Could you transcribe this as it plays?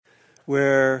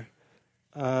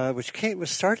which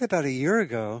started about a year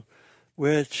ago,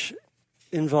 which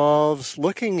involves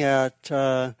looking at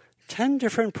 10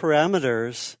 different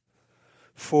parameters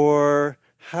for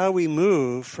how we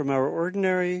move from our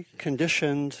ordinary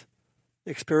conditioned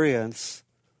experience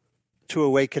to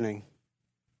awakening.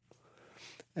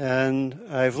 And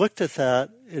I've looked at that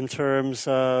in terms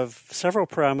of several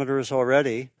parameters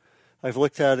already. I've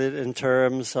looked at it in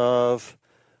terms of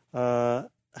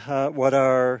what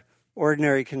our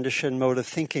ordinary conditioned mode of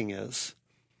thinking is.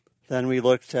 Then we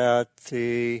looked at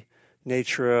the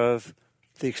nature of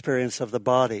the experience of the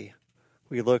body.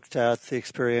 We looked at the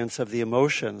experience of the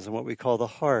emotions and what we call the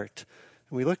heart.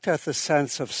 And we looked at the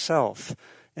sense of self.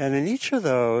 And in each of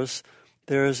those,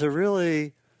 there is a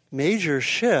really major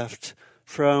shift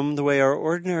from the way our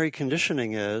ordinary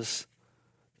conditioning is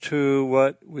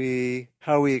to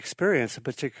how we experience a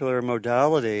particular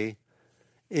modality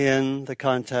in the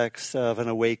context of an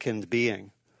awakened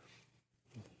being,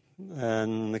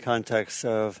 and in the context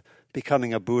of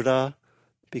becoming a Buddha,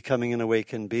 becoming an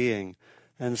awakened being.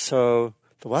 And so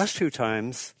the last two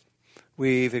times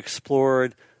we've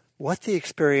explored what the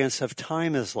experience of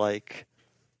time is like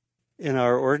in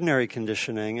our ordinary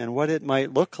conditioning and what it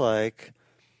might look like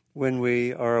when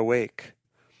we are awake.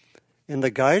 In the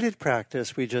guided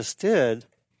practice we just did,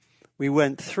 we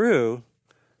went through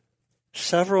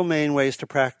several main ways to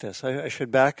practice. I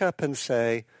should back up and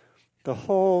say the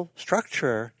whole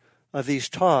structure of these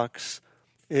talks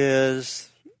is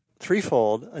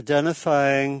threefold: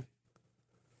 identifying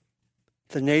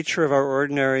the nature of our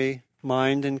ordinary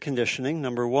mind and conditioning,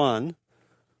 number one,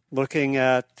 looking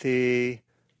at the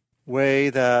way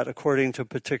that according to a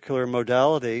particular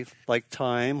modality, like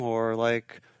time or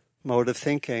like mode of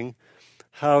thinking,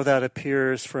 how that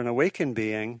appears for an awakened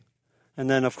being, and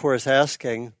then of course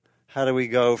asking, how do we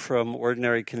go from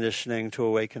ordinary conditioning to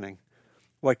awakening?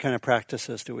 What kind of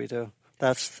practices do we do?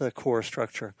 That's the core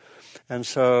structure. And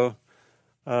so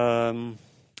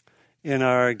in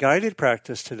our guided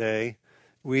practice today,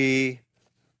 we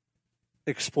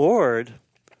explored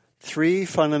 3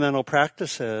 fundamental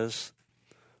practices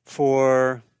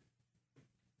for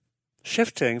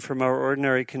shifting from our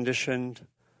ordinary conditioned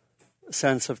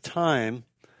sense of time.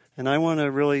 And I want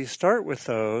to really start with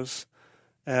those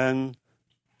and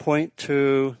point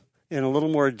to, in a little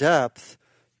more depth,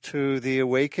 to the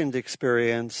awakened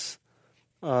experience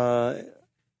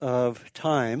of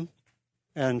time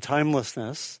and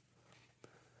timelessness,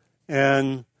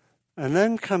 and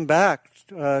then come back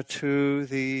to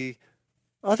the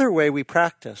other way we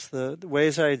practice. The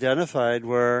ways I identified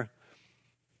were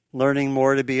learning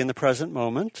more to be in the present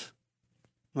moment,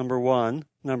 number one.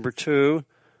 Number two,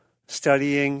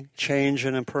 studying change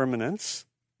and impermanence.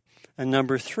 And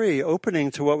number three,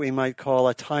 opening to what we might call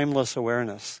a timeless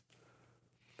awareness.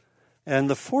 And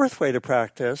the fourth way to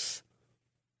practice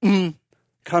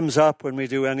comes up when we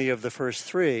do any of the first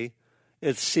three.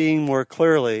 It's seeing more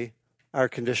clearly our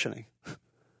conditioning,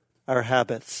 our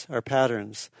habits, our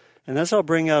patterns. And as I'll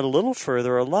bring out a little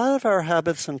further, a lot of our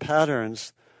habits and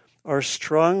patterns are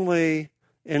strongly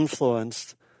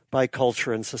influenced by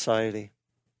culture and society.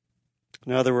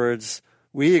 In other words,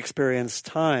 we experience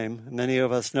time, many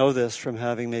of us know this from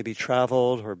having maybe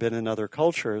traveled or been in other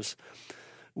cultures,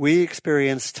 we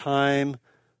experience time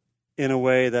in a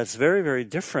way that's very, very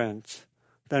different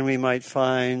than we might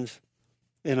find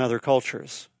in other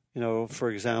cultures. You know, for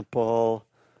example,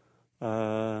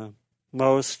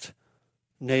 most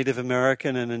Native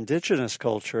American and indigenous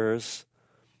cultures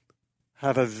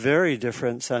have a very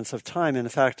different sense of time. In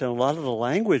fact, in a lot of the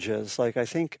languages, like I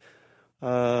think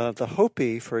the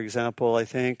Hopi, for example, I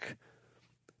think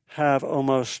have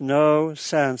almost no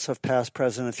sense of past,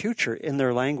 present, and future in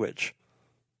their language.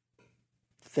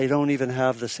 They don't even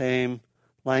have the same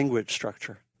language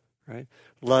structure, right?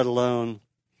 Let alone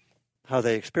how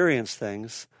they experience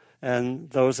things.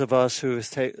 And those of us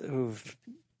who've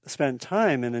spent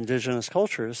time in indigenous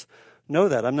cultures know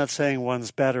that. I'm not saying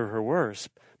one's better or worse,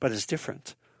 but it's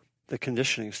different. The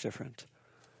conditioning's different.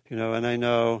 You know, and I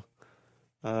know,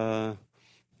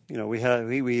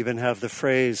 we even have the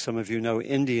phrase, some of you know,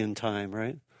 Indian time,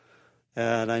 right?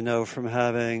 And I know from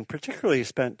having particularly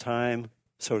spent time,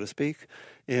 so to speak,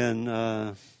 in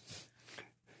the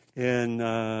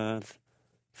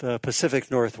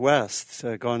Pacific Northwest,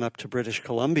 gone up to British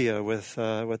Columbia with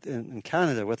in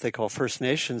Canada, what they call First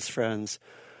Nations friends,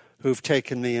 who've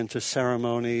taken me into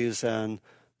ceremonies and,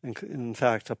 in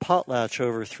fact, a potlatch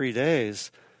over 3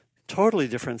 days. Totally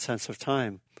different sense of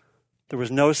time. There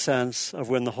was no sense of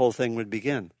when the whole thing would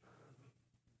begin.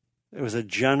 It was a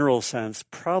general sense,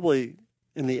 probably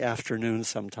in the afternoon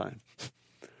sometime.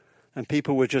 And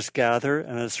people would just gather,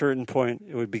 and at a certain point,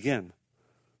 it would begin.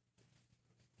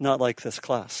 not like this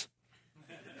class.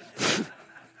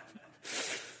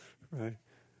 Right?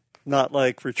 Not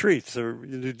like retreats. Or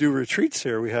you do retreats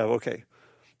here, we have,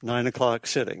 9 o'clock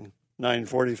sitting,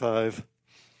 9:45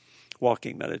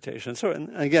 walking meditation. So, and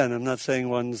again, I'm not saying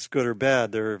one's good or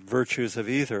bad. There are virtues of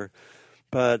either.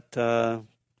 But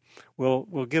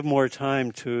we'll give more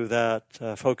time to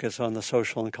that focus on the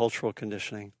social and cultural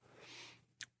conditioning.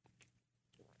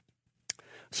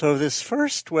 So this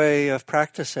first way of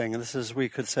practicing, and this is, we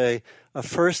could say, a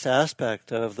first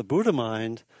aspect of the Buddha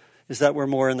mind, is that we're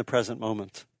more in the present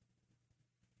moment.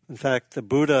 In fact, the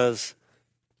Buddha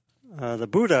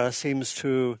seems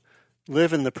to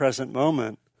live in the present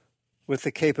moment with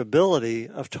the capability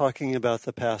of talking about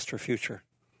the past or future.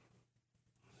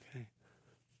 Okay.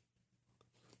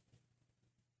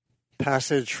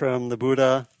 Passage from the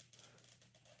Buddha,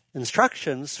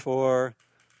 instructions for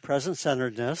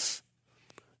present-centeredness.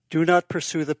 Do not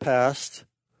pursue the past.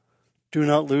 Do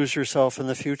not lose yourself in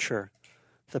the future.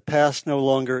 The past no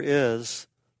longer is.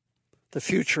 The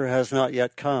future has not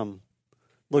yet come.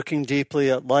 Looking deeply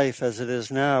at life as it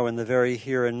is now, in the very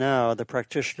here and now, the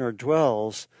practitioner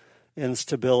dwells in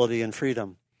stability and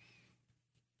freedom.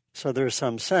 So there's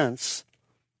some sense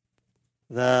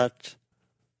that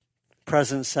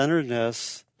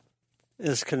present-centeredness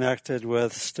is connected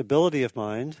with stability of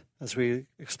mind, as we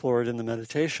explored in the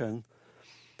meditation,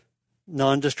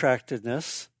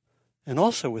 non-distractedness, and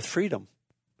also with freedom.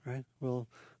 Right?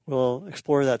 We'll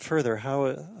explore that further.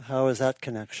 How is that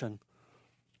connection?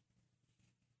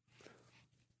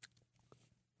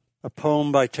 A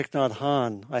poem by Thich Nhat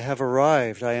Hanh. I have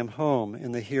arrived, I am home,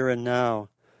 in the here and now.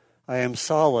 I am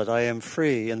solid, I am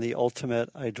free, in the ultimate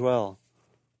I dwell.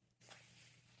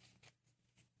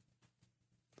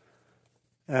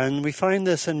 And we find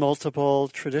this in multiple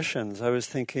traditions. I was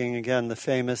thinking, again, the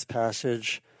famous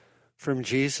passage from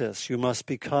Jesus, you must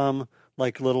become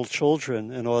like little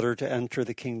children in order to enter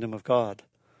the kingdom of God.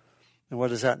 And what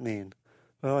does that mean?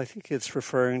 Well, I think it's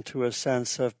referring to a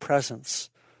sense of presence,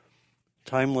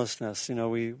 timelessness.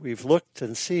 We've looked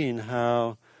and seen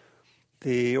how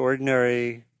the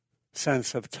ordinary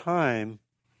sense of time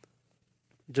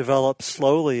develops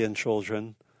slowly in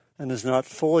children and is not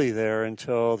fully there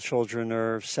until children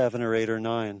are 7 or 8 or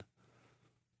 9.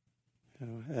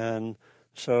 And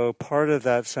so part of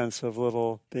that sense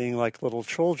of being like little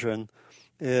children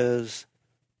is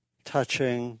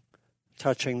touching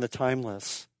the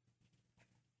timeless.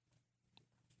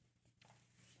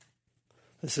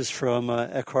 This is from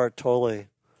Eckhart Tolle.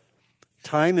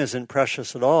 Time isn't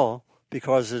precious at all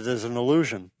because it is an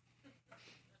illusion.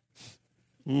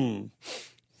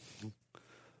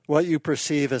 What you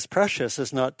perceive as precious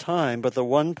is not time, but the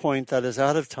one point that is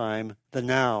out of time, the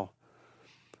now.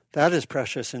 That is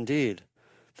precious indeed.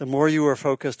 The more you are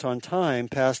focused on time,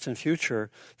 past and future,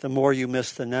 the more you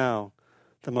miss the now,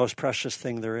 the most precious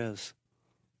thing there is.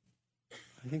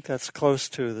 I think that's close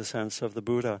to the sense of the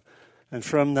Buddha. And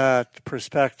from that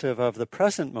perspective of the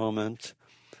present moment,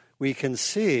 we can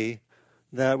see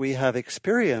that we have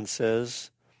experiences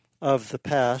of the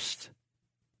past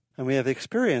and we have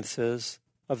experiences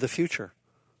of the future,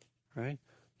 right?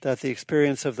 That the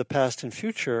experience of the past and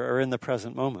future are in the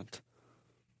present moment.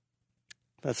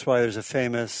 That's why there's a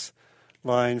famous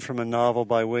line from a novel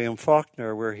by William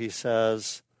Faulkner where he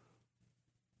says,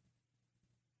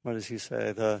 what does he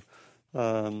say? The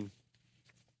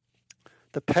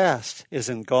past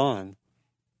isn't gone.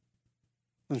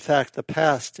 In fact, the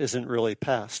past isn't really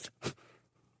past.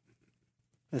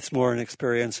 It's more an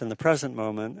experience in the present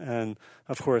moment. And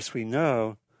of course, we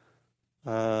know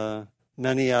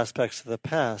many aspects of the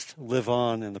past live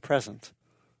on in the present.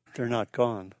 They're not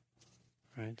gone,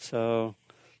 right? So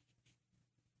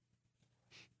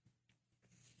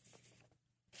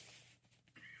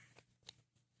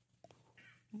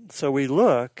we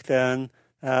look then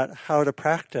at how to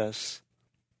practice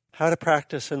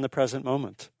in the present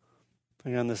moment.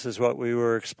 Again, this is what we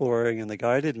were exploring in the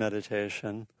guided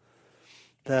meditation,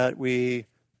 that we,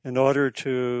 in order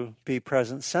to be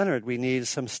present-centered, we need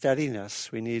some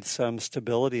steadiness, we need some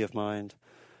stability of mind.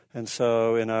 And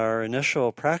so in our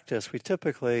initial practice, we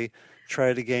typically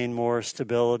try to gain more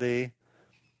stability.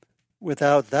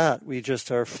 Without that, we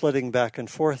just are flitting back and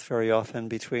forth very often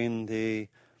between the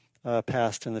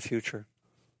past and the future.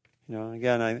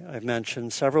 Again, I've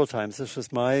mentioned several times, this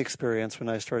was my experience when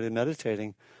I started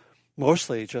meditating,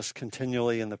 mostly just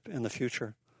continually in the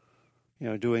future,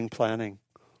 doing planning,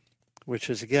 which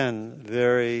is, again,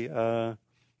 very,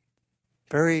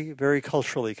 very, very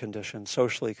culturally conditioned,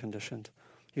 socially conditioned.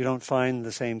 You don't find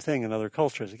the same thing in other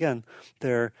cultures. Again,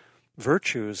 there are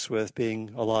virtues with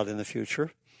being a lot in the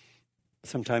future.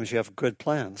 Sometimes you have good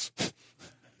plans.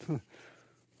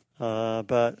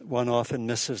 but one often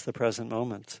misses the present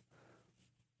moment.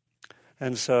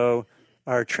 And so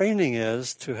our training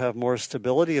is to have more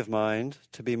stability of mind,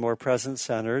 to be more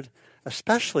present-centered,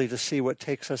 especially to see what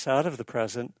takes us out of the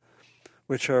present,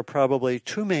 which are probably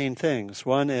two main things.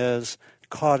 One is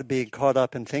being caught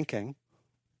up in thinking.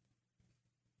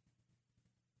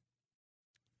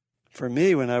 For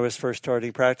me, when I was first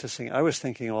starting practicing, I was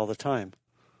thinking all the time.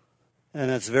 And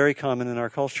it's very common in our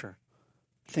culture.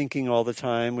 Thinking all the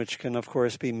time, which can, of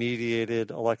course, be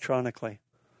mediated electronically.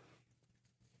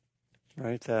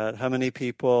 Right? That how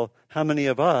many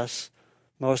of us,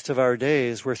 most of our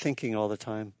days, we're thinking all the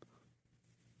time.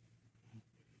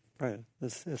 Right?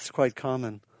 It's quite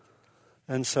common.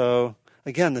 And so,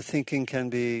 again, the thinking can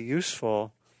be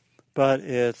useful, but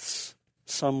it's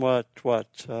somewhat,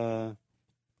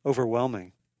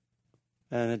 overwhelming.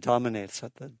 And it dominates,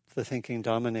 the thinking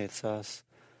dominates us.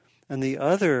 And the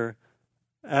other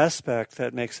aspect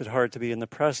that makes it hard to be in the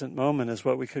present moment is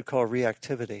what we could call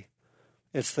reactivity.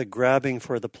 It's the grabbing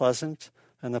for the pleasant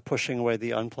and the pushing away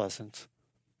the unpleasant.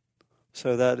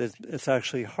 So that it's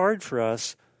actually hard for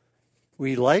us.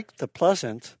 We like the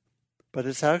pleasant, but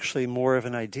it's actually more of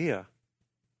an idea,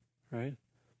 right?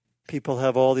 People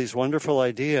have all these wonderful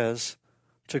ideas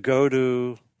to go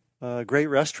to great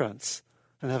restaurants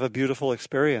and have a beautiful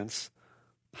experience.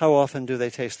 How often do they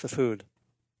taste the food?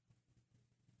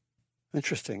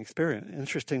 Interesting experience.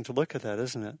 Interesting to look at that,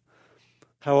 isn't it?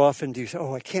 How often do you say,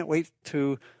 "Oh, I can't wait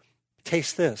to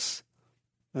taste this,"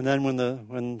 and then when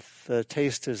the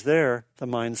taste is there, the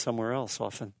mind's somewhere else.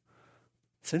 Often,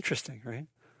 it's interesting, right?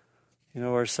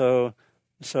 Or so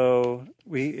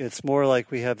it's more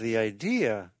like we have the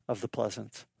idea of the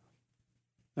pleasant,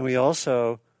 and we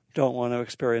also don't want to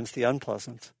experience the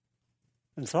unpleasant.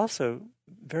 And it's also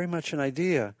very much an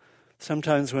idea.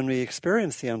 Sometimes when we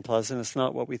experience the unpleasant, it's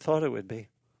not what we thought it would be.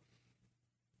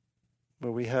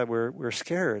 But we're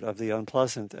scared of the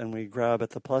unpleasant and we grab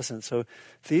at the pleasant. So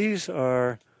these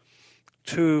are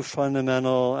two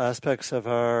fundamental aspects of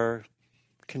our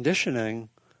conditioning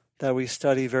that we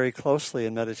study very closely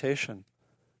in meditation.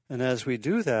 And as we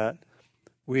do that,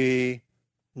 we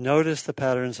notice the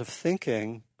patterns of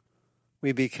thinking,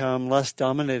 we become less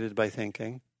dominated by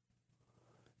thinking,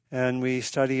 and we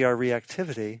study our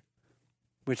reactivity,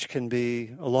 which can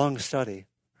be a long study,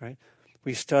 right?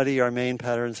 We study our main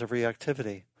patterns of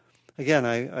reactivity. Again,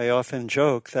 I often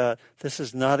joke that this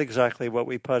is not exactly what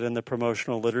we put in the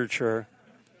promotional literature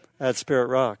at Spirit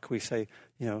Rock. We say,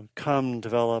 come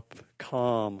develop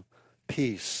calm,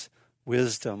 peace,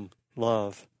 wisdom,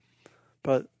 love.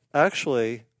 But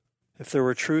actually, if there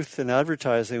were truth in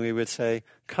advertising, we would say,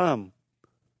 come,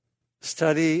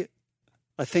 study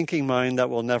a thinking mind that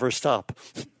will never stop,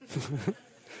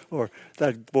 or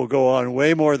that will go on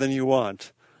way more than you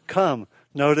want. Come,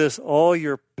 notice all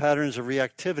your patterns of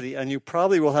reactivity, and you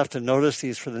probably will have to notice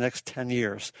these for the next 10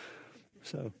 years.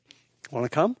 So, want to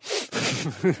come?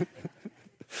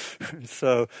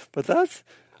 But that's,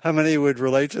 how many would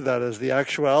relate to that as the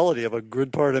actuality of a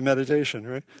good part of meditation,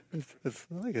 right?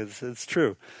 It's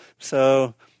true.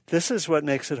 So this is what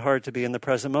makes it hard to be in the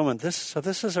present moment. This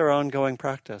is our ongoing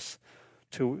practice.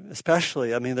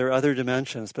 Especially, there are other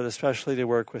dimensions, but especially to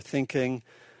work with thinking,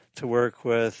 to work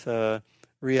with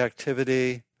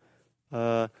reactivity,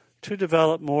 to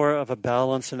develop more of a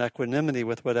balance and equanimity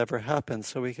with whatever happens,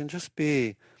 so we can just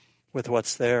be with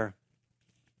what's there.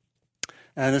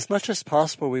 And as much as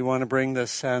possible, we want to bring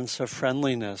this sense of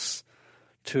friendliness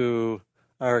to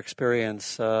our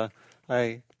experience.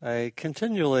 I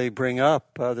continually bring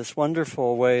up this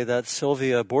wonderful way that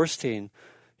Sylvia Boorstein,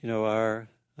 our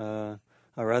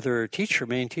other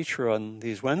main teacher on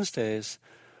these Wednesdays,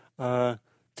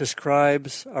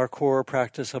 describes our core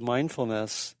practice of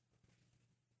mindfulness.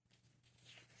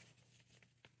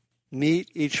 Meet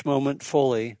each moment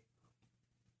fully.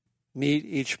 Meet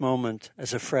each moment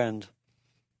as a friend.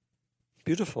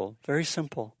 Beautiful, very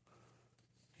simple.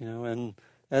 And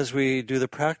as we do the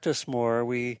practice more,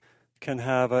 we can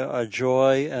have a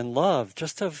joy and love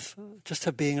just of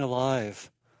being alive,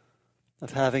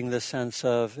 of having this sense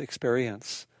of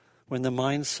experience. When the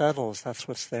mind settles, that's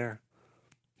what's there.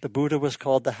 The Buddha was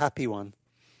called the happy one,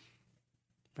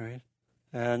 right?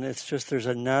 And it's just there's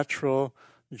a natural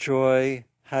joy,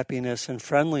 happiness, and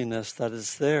friendliness that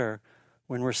is there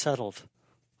when we're settled.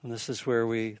 And this is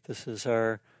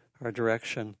our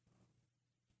direction.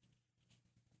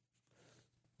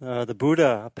 The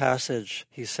Buddha, a passage,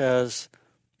 he says,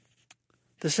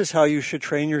 "This is how you should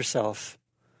train yourself.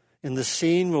 In the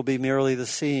seen will be merely the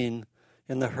seen,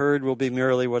 in the heard will be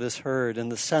merely what is heard, in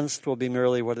the sensed will be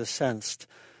merely what is sensed,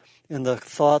 in the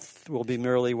thought will be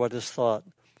merely what is thought.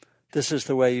 this is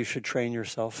the way you should train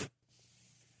yourself.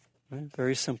 Right?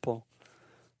 Very simple.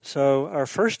 So our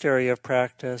first area of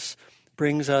practice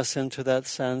brings us into that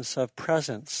sense of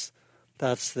presence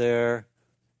that's there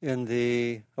in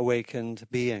the awakened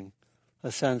being.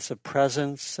 A sense of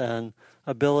presence and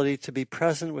ability to be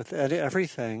present with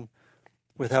everything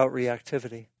without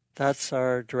reactivity. That's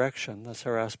our direction. That's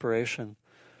our aspiration.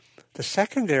 The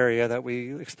second area that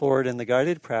we explored in the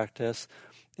guided practice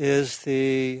is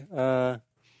the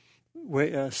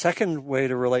second way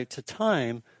to relate to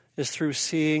time is through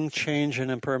seeing change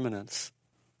and impermanence.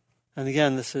 And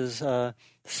again, this is a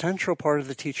central part of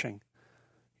the teaching.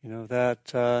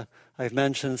 That I've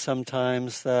mentioned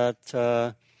sometimes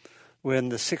that when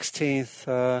the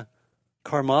 16th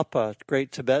Karmapa,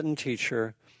 great Tibetan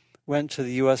teacher, went to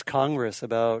the U.S. Congress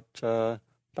about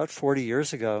 40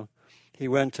 years ago, he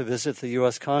went to visit the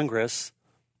U.S. Congress.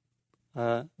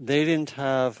 They didn't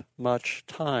have much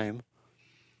time,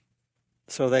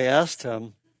 so they asked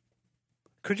him,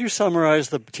 could you summarize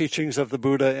the teachings of the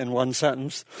Buddha in one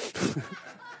sentence?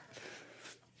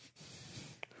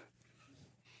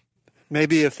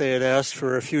 Maybe if they had asked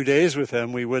for a few days with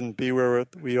him, we wouldn't be where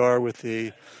we are with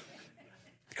the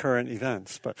current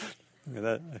events. But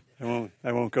I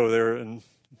won't go there in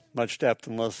much depth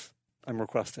unless I'm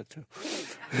requested to.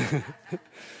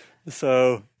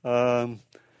 So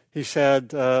he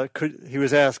said, he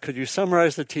was asked, could you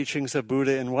summarize the teachings of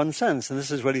Buddha in one sentence? And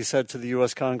this is what he said to the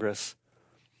U.S. Congress.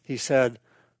 He said,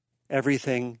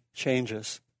 everything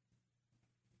changes.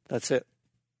 That's it.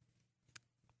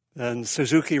 And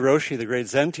Suzuki Roshi, the great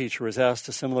Zen teacher, was asked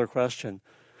a similar question.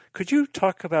 Could you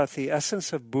talk about the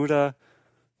essence of Buddha?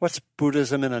 What's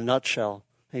Buddhism in a nutshell?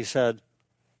 He said,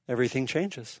 everything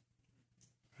changes.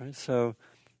 Right? So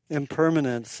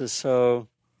impermanence is so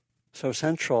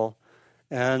central.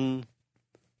 And,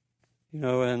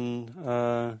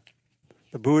 the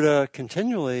Buddha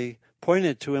continually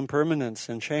pointed to impermanence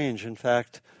and change. In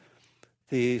fact,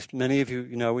 many of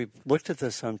you, we've looked at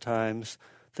this sometimes.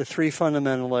 The three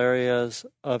fundamental areas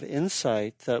of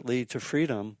insight that lead to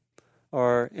freedom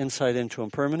are insight into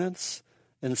impermanence,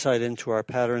 insight into our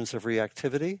patterns of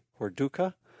reactivity, or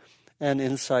dukkha, and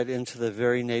insight into the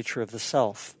very nature of the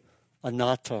self,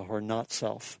 anatta, or not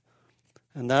self.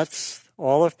 And that's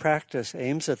all of practice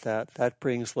aims at that. That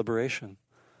brings liberation.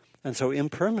 And so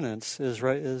impermanence is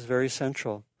very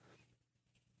central.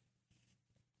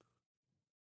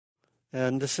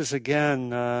 And this is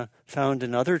again found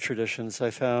in other traditions. I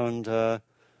found a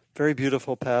very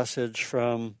beautiful passage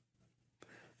from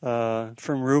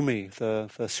Rumi,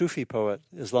 the Sufi poet,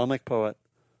 Islamic poet.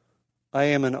 I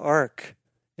am an ark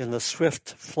in the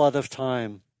swift flood of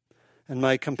time, and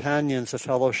my companion's a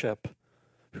fellowship.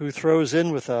 Who throws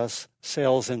in with us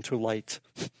sails into light.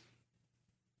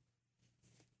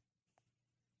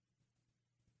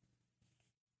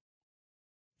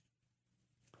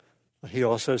 He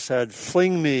also said,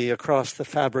 fling me across the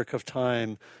fabric of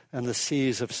time and the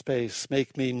seas of space.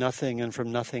 Make me nothing and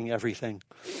from nothing everything.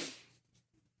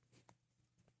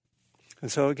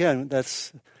 And so again,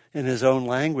 that's in his own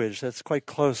language. That's quite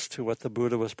close to what the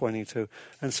Buddha was pointing to.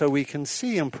 And so we can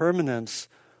see impermanence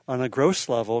on a gross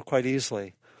level quite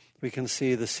easily. We can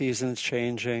see the seasons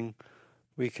changing.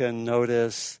 We can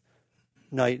notice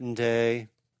night and day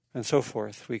and so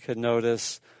forth. We can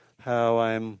notice how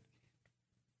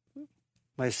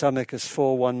my stomach is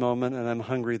full one moment and I'm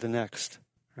hungry the next,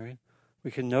 right?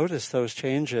 We can notice those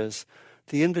changes.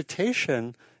 The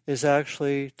invitation is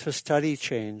actually to study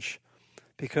change,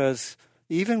 because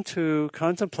even to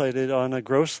contemplate it on a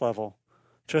gross level,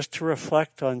 just to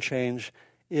reflect on change,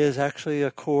 is actually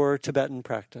a core Tibetan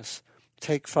practice.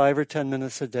 Take 5 or 10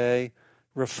 minutes a day,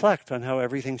 reflect on how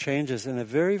everything changes in a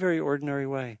very, very ordinary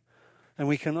way. And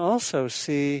we can also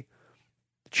see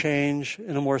change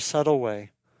in a more subtle way,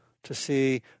 to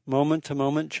see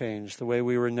moment-to-moment change, the way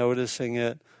we were noticing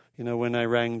it, when I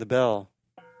rang the bell,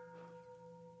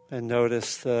 and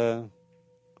notice the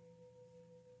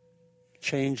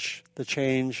change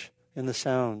in the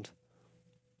sound.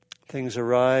 Things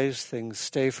arise, things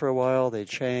stay for a while, they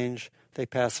change, they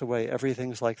pass away.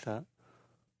 Everything's like that,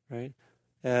 right?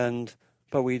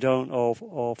 But we don't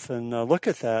often look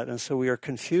at that, and so we are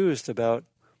confused about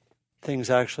things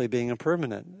actually being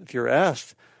impermanent.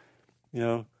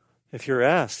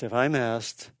 If I'm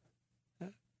asked,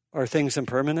 are things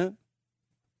impermanent?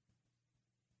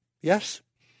 Yes.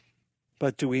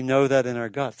 But do we know that in our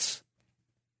guts?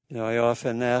 I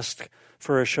often ask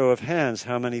for a show of hands,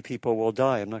 how many people will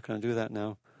die? I'm not going to do that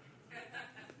now.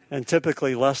 And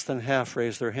typically less than half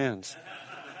raise their hands.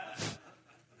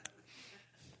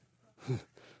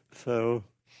 So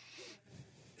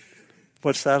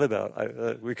What's that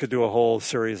about? We could do a whole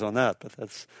series on that,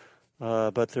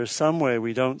 but there's some way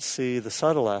we don't see the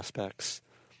subtle aspects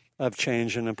of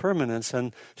change and impermanence,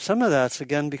 and some of that's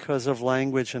again because of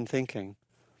language and thinking.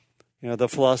 The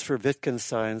philosopher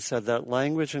Wittgenstein said that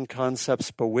language and concepts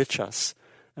bewitch us,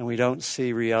 and we don't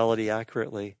see reality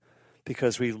accurately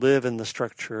because we live in the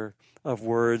structure of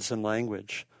words and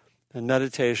language. And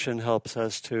meditation helps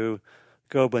us to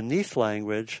go beneath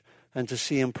language and to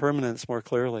see impermanence more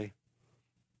clearly.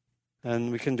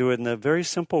 And we can do it in a very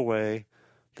simple way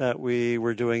that we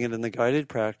were doing it in the guided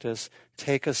practice.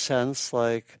 Take a sense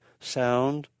like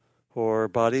sound or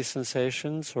body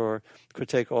sensations, or could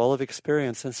take all of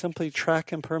experience and simply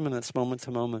track impermanence moment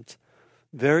to moment.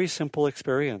 Very simple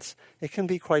experience. It can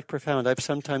be quite profound. I've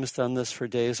sometimes done this for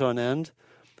days on end.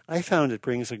 I found it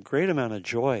brings a great amount of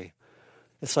joy.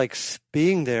 It's like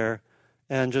being there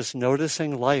and just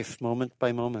noticing life moment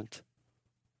by moment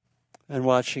and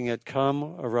watching it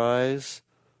come, arise,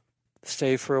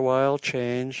 stay for a while,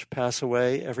 change, pass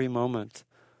away every moment.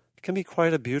 It can be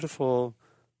quite a beautiful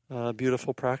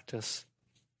practice.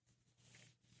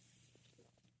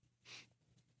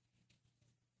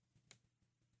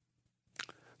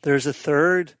 There's a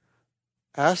third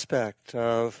aspect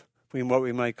of what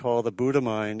we might call the Buddha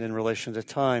mind in relation to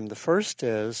time. The first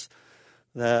is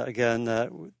that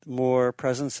more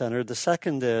present-centered. The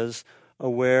second is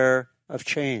aware of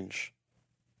change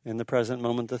in the present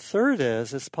moment. The third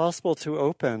is it's possible to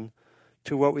open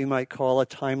to what we might call a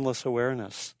timeless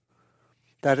awareness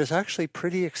that is actually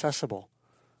pretty accessible.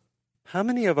 How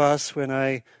many of us, when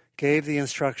I gave the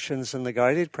instructions in the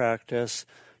guided practice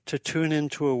to tune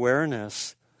into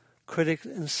awareness, could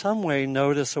in some way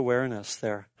notice awareness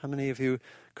there? How many of you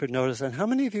could notice? And how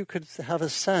many of you could have a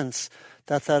sense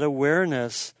that that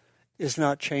awareness is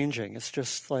not changing? It's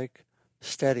just like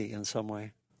steady in some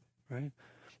way, right?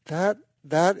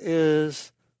 That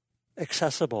is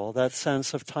accessible, that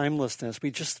sense of timelessness. We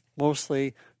just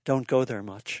mostly don't go there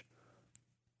much,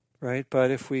 right?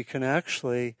 But if we can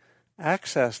actually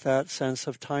access that sense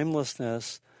of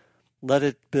timelessness, let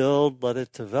it build, let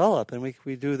it develop, and we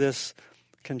can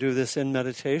do this in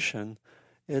meditation,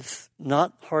 it's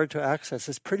not hard to access.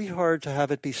 It's pretty hard to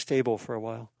have it be stable for a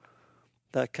while.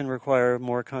 That can require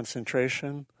more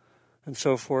concentration and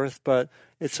so forth, but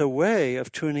it's a way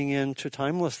of tuning in to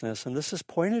timelessness. And this is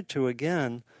pointed to,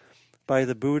 again, by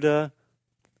the Buddha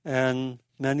and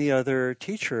many other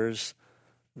teachers,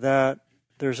 that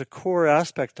there's a core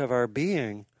aspect of our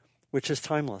being which is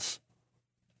timeless.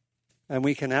 And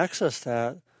we can access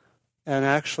that, and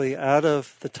actually out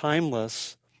of the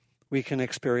timeless, we can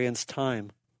experience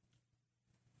time.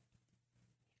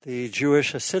 The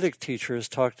Jewish Hasidic teachers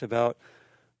talked about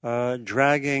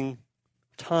dragging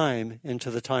time into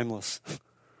the timeless,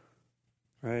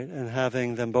 right? And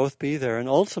having them both be there. And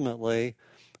ultimately,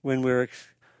 when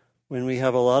we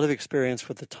have a lot of experience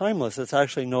with the timeless, it's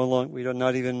actually no longer, we're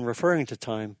not even referring to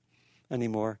time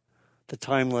anymore. The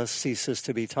timeless ceases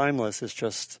to be timeless. It's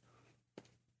just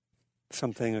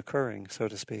something occurring, so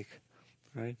to speak,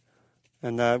 right?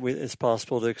 And that it's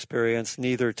possible to experience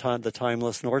neither the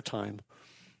timeless nor time.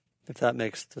 Does that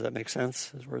make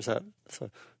sense? Or is that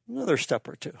another step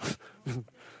or two?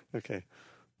 Okay.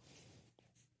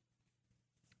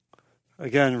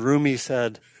 Again, Rumi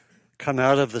said, "Come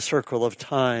out of the circle of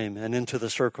time and into the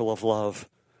circle of love,"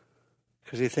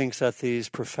 because he thinks that these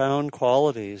profound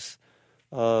qualities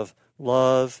of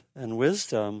love and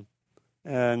wisdom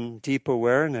and deep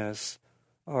awareness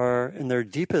are in their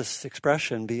deepest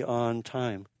expression beyond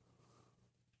time.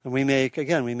 And we may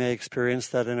experience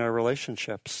that in our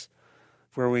relationships,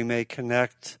 where we may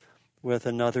connect with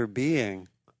another being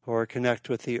or connect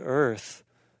with the earth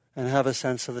and have a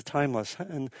sense of the timeless.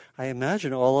 And I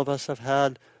imagine all of us have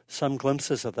had some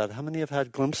glimpses of that. How many have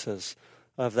had glimpses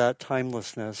of that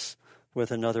timelessness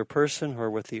with another person or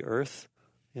with the earth?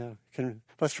 Yeah,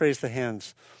 let's raise the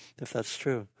hands if that's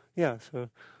true. Yeah, so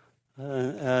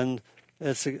and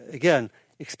it's again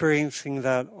experiencing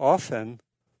that often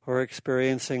or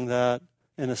experiencing that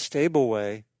in a stable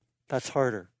way. That's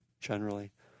harder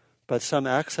generally, but some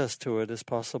access to it is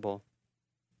possible.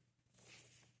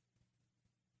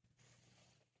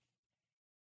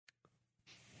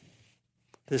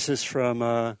 This is from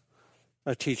a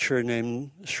teacher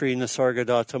named Sri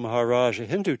Nisargadatta Maharaj, a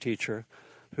Hindu teacher,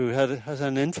 who has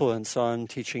an influence on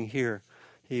teaching here.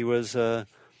 He was what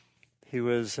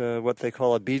they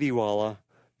call a bidiwala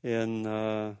in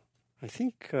I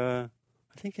think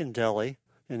in Delhi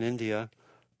in India.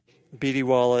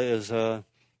 Bidiwala is a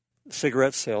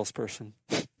cigarette salesperson.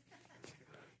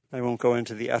 I won't go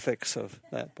into the ethics of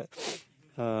that,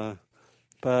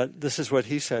 but this is what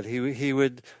he said.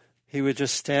 He he would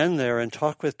just stand there and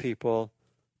talk with people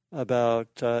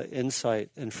about insight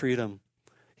and freedom.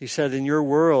 He said, in your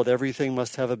world, everything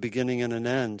must have a beginning and an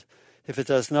end. If it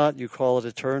does not, you call it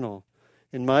eternal.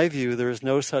 In my view, there is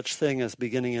no such thing as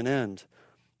beginning and end.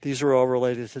 These are all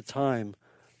related to time.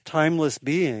 Timeless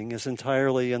being is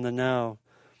entirely in the now.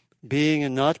 Being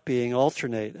and not being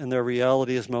alternate, and their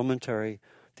reality is momentary.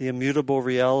 The immutable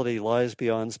reality lies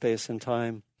beyond space and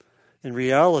time. In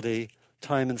reality,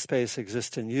 time and space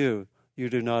exist in you. You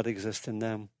do not exist in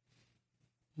them.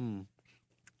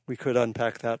 We could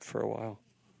unpack that for a while,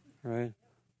 right?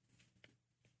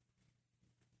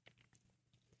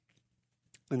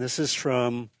 And this is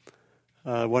from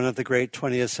one of the great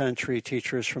 20th century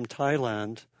teachers from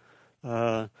Thailand,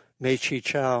 Mei-Chi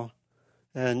Chow.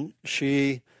 And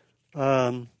she,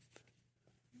 in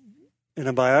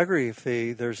a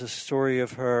biography, there's a story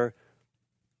of her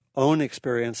own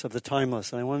experience of the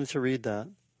timeless. And I wanted to read that.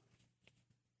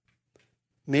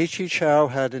 Mei-Chi Chow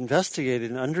had investigated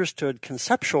and understood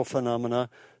conceptual phenomena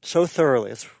so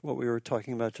thoroughly, it's what we were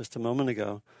talking about just a moment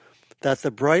ago, that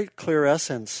the bright, clear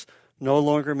essence no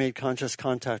longer made conscious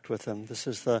contact with them. This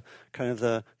is the kind of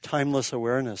the timeless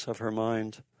awareness of her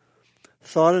mind.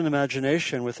 Thought and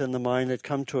imagination within the mind had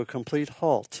come to a complete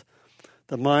halt.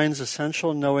 The mind's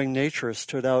essential knowing nature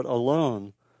stood out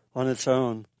alone on its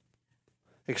own.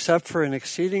 Except for an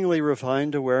exceedingly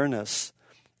refined awareness,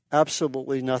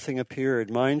 absolutely nothing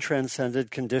appeared. Mind transcended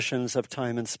conditions of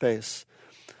time and space.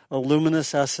 A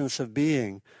luminous essence of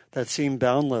being that seemed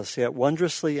boundless yet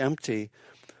wondrously empty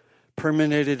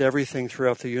permeated everything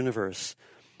throughout the universe.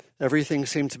 Everything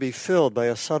seemed to be filled by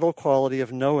a subtle quality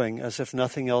of knowing as if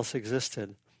nothing else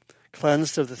existed.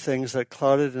 Cleansed of the things that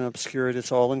clouded and obscured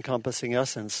its all-encompassing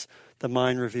essence, the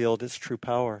mind revealed its true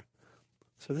power.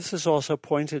 So this is also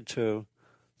pointed to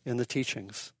in the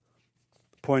teachings,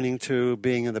 pointing to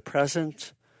being in the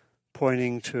present,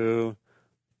 pointing to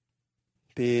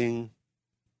being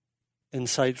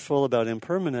insightful about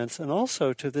impermanence, and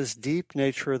also to this deep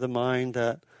nature of the mind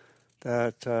that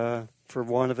for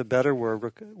want of a better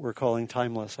word, we're calling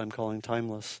timeless. I'm calling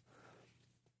timeless.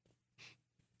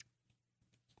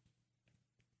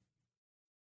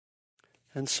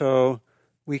 And so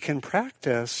we can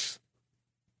practice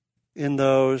in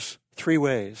those three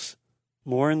ways: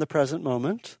 more in the present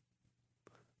moment,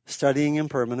 studying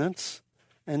impermanence,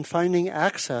 and finding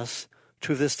access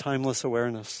to this timeless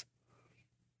awareness.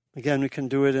 Again, we can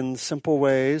do it in simple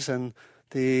ways, and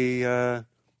the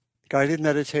guided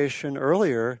meditation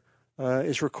earlier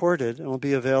is recorded and will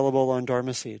be available on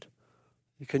Dharma Seed.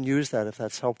 You can use that if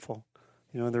that's helpful.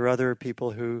 There are other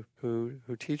people who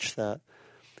teach that.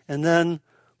 And then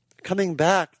coming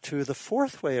back to the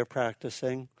fourth way of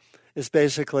practicing is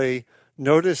basically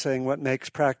noticing what makes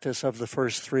practice of the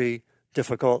first three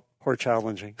difficult or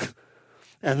challenging.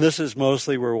 And this is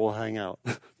mostly where we'll hang out.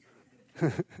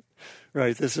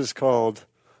 Right, this is called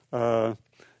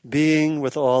being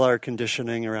with all our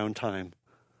conditioning around time.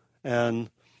 And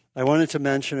I wanted to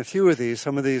mention a few of these.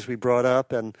 Some of these we brought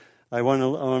up, and I want to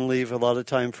leave a lot of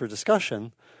time for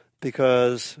discussion,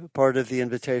 because part of the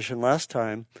invitation last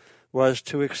time was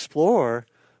to explore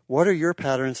what are your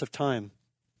patterns of time?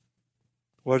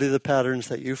 What are the patterns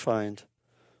that you find?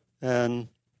 And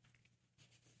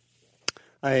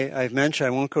I've mentioned,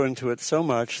 I won't go into it so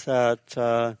much,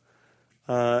 that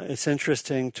it's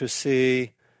interesting to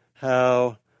see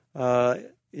how,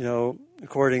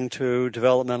 according to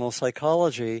developmental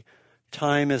psychology,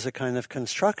 time is a kind of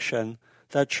construction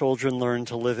that children learn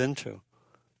to live into.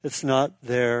 It's not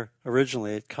there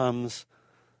originally. It comes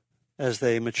as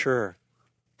they mature.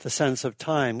 The sense of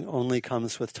time only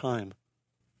comes with time,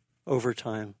 over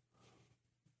time.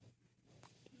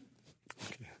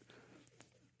 Okay.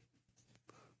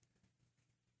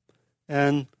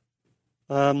 And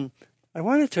I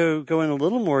wanted to go in a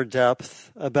little more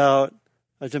depth about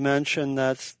a dimension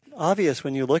that's obvious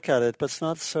when you look at it, but it's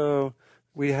not so,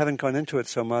 we haven't gone into it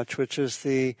so much, which is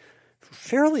the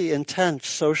fairly intense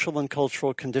social and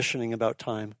cultural conditioning about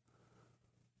time,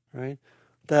 right?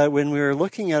 That when we're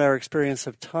looking at our experience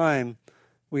of time,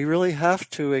 we really have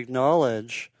to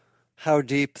acknowledge how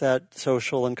deep that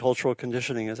social and cultural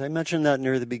conditioning is. I mentioned that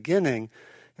near the beginning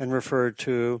and referred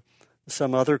to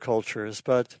some other cultures,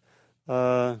 but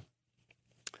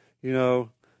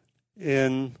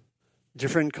in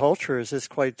different cultures, it's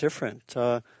quite different.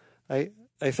 I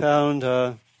found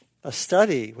a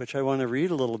study, which I want to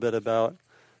read a little bit about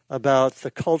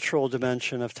the cultural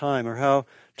dimension of time, or how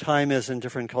time is in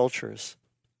different cultures.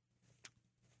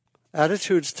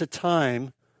 Attitudes to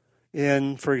time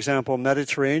in, for example,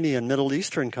 Mediterranean, Middle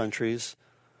Eastern countries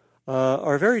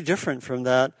are very different from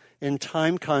that in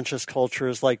time-conscious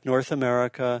cultures like North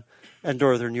America and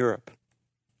Northern Europe.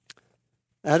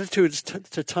 Attitudes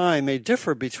to time may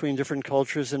differ between different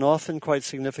cultures in often quite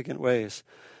significant ways.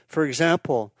 For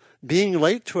example, being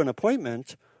late to an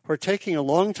appointment or taking a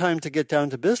long time to get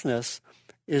down to business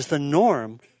is the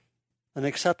norm, an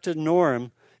accepted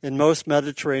norm in most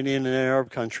Mediterranean and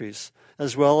Arab countries,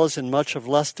 as well as in much of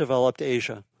less developed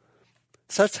Asia.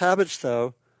 Such habits,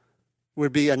 though,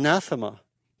 would be anathema,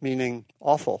 meaning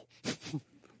awful,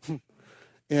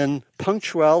 in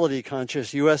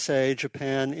punctuality-conscious USA,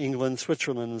 Japan, England,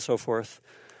 Switzerland, and so forth.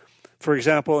 For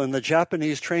example, in the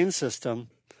Japanese train system,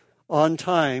 on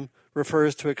time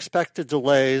refers to expected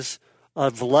delays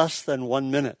of less than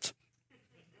 1 minute,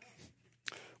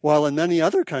 while in many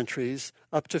other countries,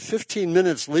 up to 15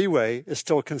 minutes leeway is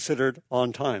still considered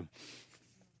on time.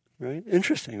 Right?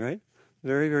 Interesting, right?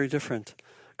 Very, very different.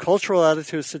 Cultural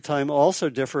attitudes to time also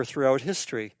differ throughout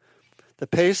history. The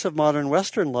pace of modern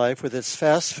Western life, with its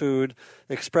fast food,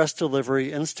 express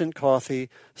delivery, instant coffee,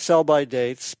 sell-by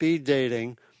date, speed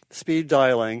dating, speed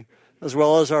dialing, as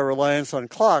well as our reliance on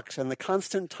clocks and the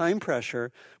constant time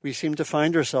pressure we seem to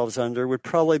find ourselves under, would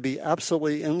probably be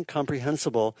absolutely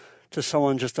incomprehensible to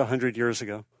someone just 100 years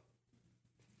ago.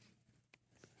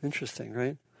 Interesting,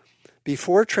 right?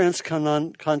 Before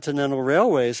transcontinental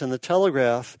railways and the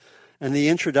telegraph and the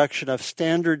introduction of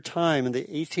standard time in the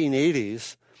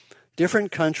 1880s,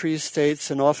 different countries,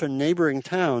 states, and often neighboring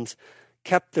towns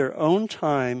kept their own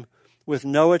time with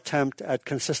no attempt at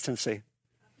consistency.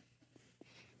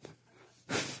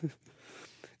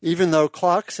 Even though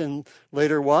clocks and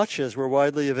later watches were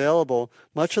widely available,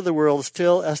 much of the world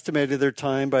still estimated their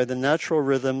time by the natural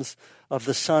rhythms of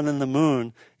the sun and the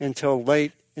moon until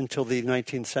the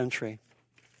 19th century.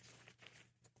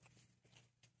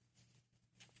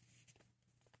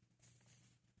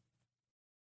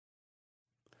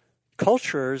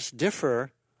 Cultures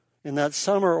differ in that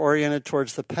some are oriented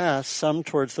towards the past, some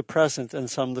towards the present, and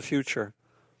some the future.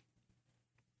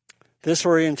 This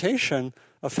orientation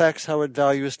affects how it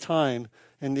values time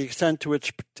and the extent to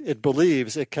which it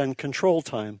believes it can control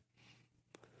time.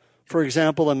 For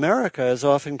example, America is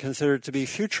often considered to be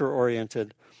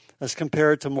future-oriented as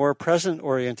compared to more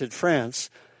present-oriented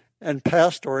France and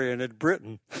past-oriented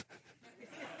Britain.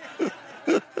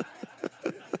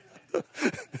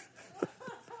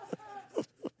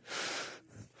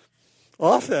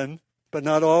 Often, but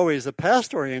not always, a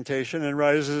past orientation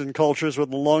arises in cultures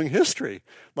with a long history,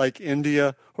 like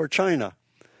India or China,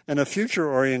 and a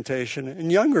future orientation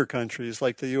in younger countries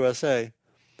like the USA.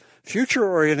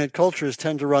 Future-oriented cultures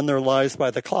tend to run their lives by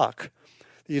the clock.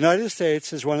 The United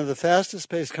States is one of the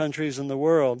fastest-paced countries in the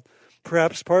world,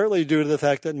 perhaps partly due to the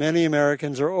fact that many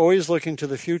Americans are always looking to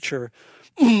the future,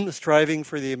 striving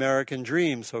for the American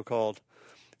dream, so-called.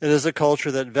 It is a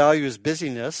culture that values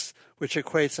busyness, which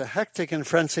equates a hectic and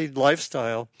frenzied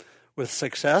lifestyle with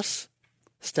success,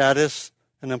 status,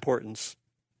 and importance.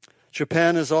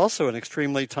 Japan is also an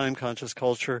extremely time-conscious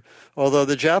culture, although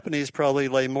the Japanese probably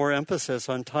lay more emphasis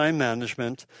on time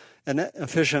management and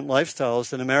efficient lifestyles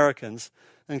than Americans,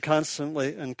 and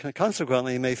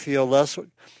consequently may feel less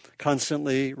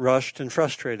constantly rushed and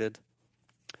frustrated.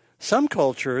 Some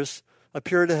cultures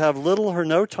appear to have little or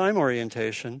no time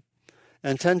orientation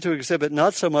and tend to exhibit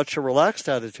not so much a relaxed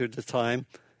attitude to time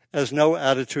as no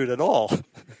attitude at all.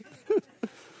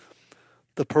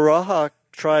 The Paraha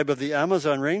tribe of the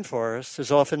Amazon rainforest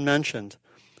is often mentioned.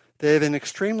 They have an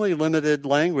extremely limited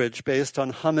language based on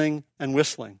humming and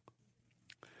whistling.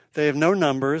 They have no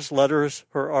numbers, letters,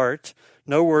 or art,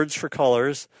 no words for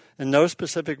colors, and no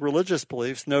specific religious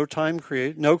beliefs, no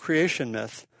creation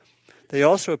myth. They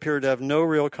also appear to have no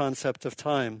real concept of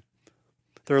time.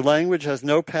 Their language has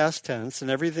no past tense,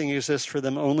 and everything exists for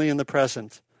them only in the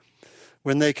present.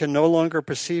 When they can no longer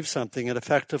perceive something, it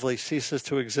effectively ceases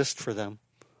to exist for them.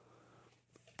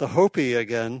 The Hopi,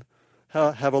 again,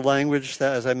 have a language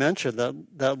that, as I mentioned,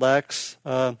 that lacks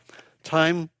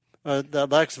that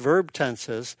lacks verb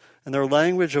tenses, and their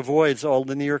language avoids all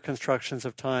linear constructions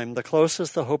of time. The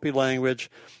closest the Hopi language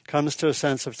comes to a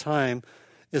sense of time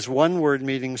is one word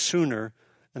meaning sooner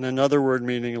and another word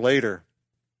meaning later.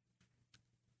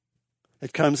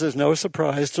 It comes as no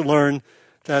surprise to learn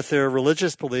that their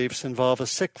religious beliefs involve a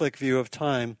cyclic view of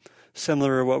time,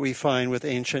 similar to what we find with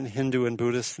ancient Hindu and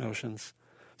Buddhist notions.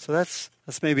 So that's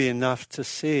maybe enough to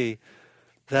see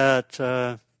that,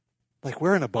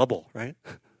 we're in a bubble, right?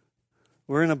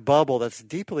 We're in a bubble that's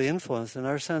deeply influenced, and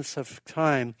our sense of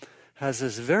time has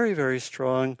this very, very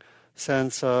strong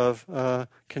sense of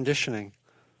conditioning,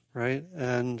 right?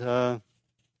 And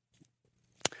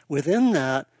within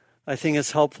that, I think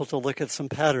it's helpful to look at some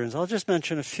patterns. I'll just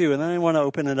mention a few, and then I want to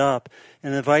open it up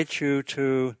and invite you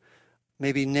to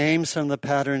maybe name some of the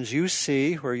patterns you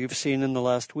see or you've seen in the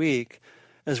last week,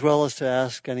 as well as to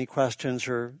ask any questions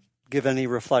or give any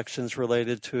reflections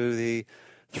related to the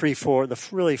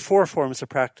four forms of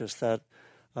practice that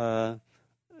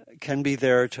can be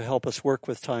there to help us work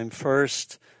with time.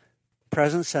 First,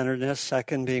 present-centeredness.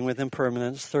 Second, being with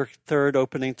impermanence. Third,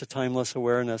 opening to timeless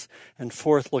awareness. And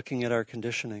fourth, looking at our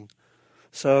conditioning.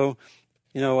 So,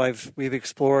 we've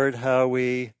explored how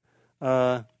we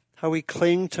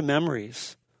cling to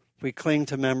memories. We cling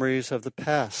to memories of the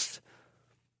past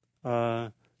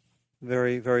very,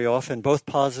 very often, both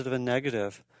positive and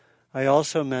negative. I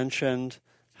also mentioned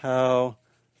how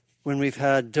when we've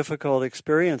had difficult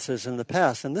experiences in the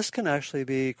past, and this can actually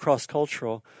be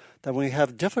cross-cultural, that when we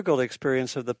have difficult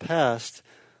experience of the past,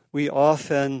 we're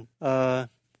often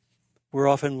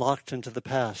locked into the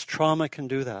past. Trauma can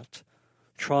do that.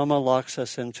 Trauma locks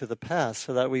us into the past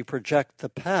so that we project the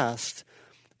past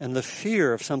and the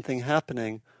fear of something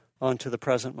happening onto the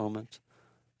present moment.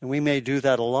 And we may do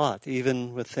that a lot,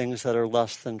 even with things that are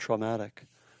less than traumatic,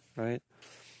 right?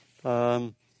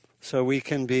 So we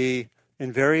can be,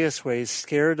 in various ways,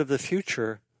 scared of the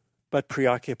future, but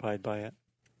preoccupied by it.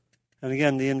 And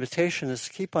again, the invitation is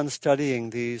to keep on studying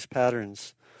these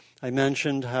patterns. I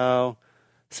mentioned how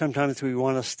sometimes we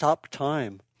want to stop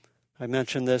time. I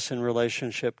mentioned this in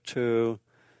relationship to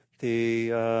the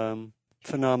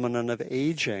phenomenon of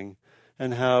aging,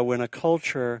 and how when a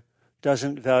culture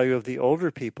doesn't value the older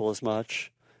people as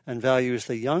much and values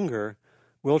the younger,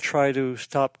 we'll try to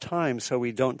stop time so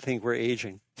we don't think we're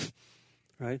aging,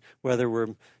 right? Whether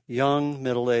we're young,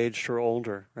 middle-aged, or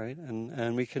older, right?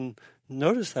 And we can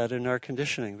notice that in our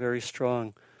conditioning, very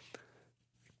strong.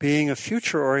 Being a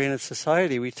future-oriented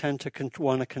society, we tend to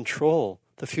want to control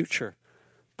the future.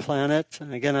 Plan it.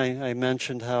 And again, I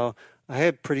mentioned how I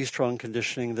have pretty strong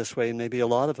conditioning this way, and maybe a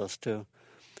lot of us do.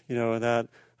 That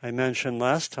I mentioned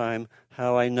last time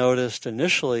how I noticed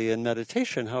initially in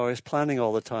meditation how I was planning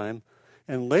all the time.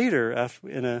 And later,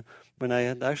 when I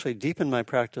had actually deepened my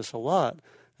practice a lot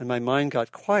and my mind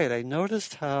got quiet, I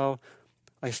noticed how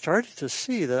I started to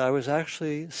see that I was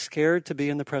actually scared to be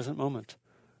in the present moment.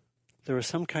 There was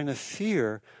some kind of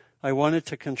fear. I wanted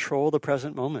to control the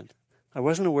present moment. I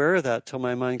wasn't aware of that till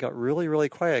my mind got really, really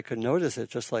quiet. I could notice it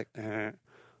just like,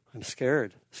 I'm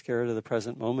scared of the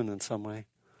present moment in some way,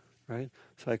 right?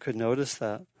 So I could notice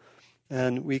that.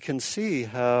 And we can see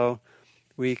how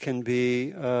we can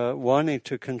be wanting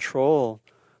to control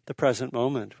the present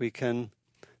moment. We can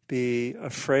be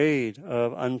afraid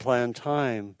of unplanned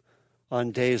time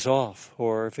on days off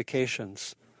or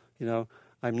vacations.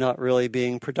 I'm not really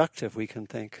being productive, we can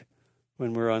think,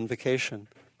 when we're on vacation.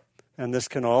 And this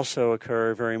can also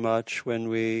occur very much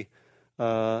when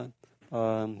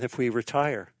if we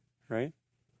retire, right?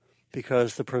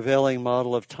 Because the prevailing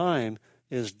model of time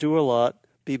is do a lot,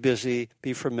 be busy,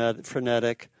 be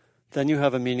frenetic, then you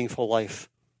have a meaningful life,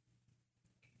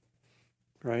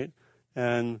 right?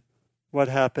 And what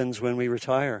happens when we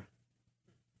retire?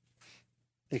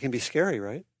 It can be scary,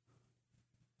 right?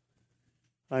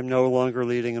 I'm no longer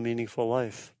leading a meaningful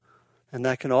life. And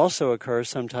that can also occur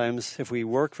sometimes if we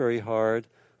work very hard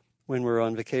when we're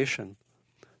on vacation.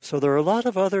 So there are a lot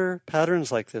of other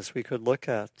patterns like this we could look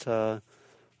at.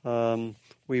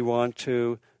 We want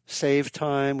to save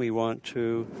time. We want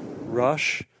to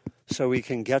rush so we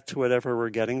can get to whatever we're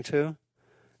getting to.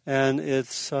 And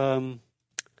it's,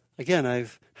 again,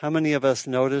 how many of us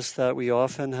notice that we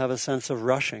often have a sense of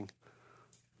rushing?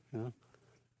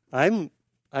 I'm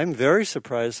very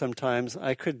surprised sometimes.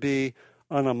 I could be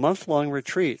on a month-long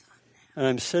retreat, and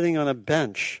I'm sitting on a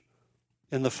bench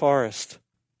in the forest,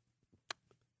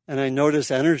 and I notice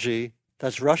energy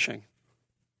that's rushing.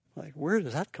 Like, where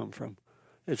does that come from?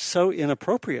 It's so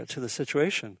inappropriate to the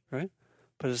situation, right?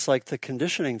 But it's like the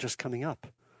conditioning just coming up,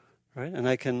 right? And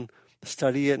I can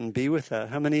study it and be with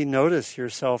that. How many notice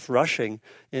yourself rushing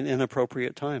in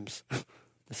inappropriate times?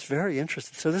 It's very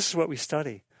interesting. So this is what we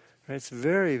study, right? It's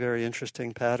very, very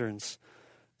interesting patterns.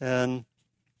 And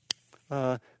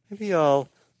maybe I'll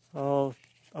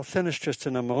finish just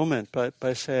in a moment, but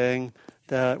by saying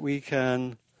that we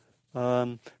can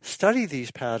study these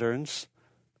patterns,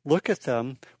 look at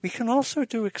them. We can also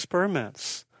do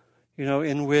experiments,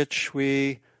 in which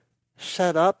we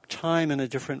set up time in a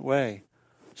different way.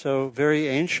 So very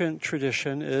ancient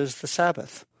tradition is the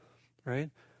Sabbath, right?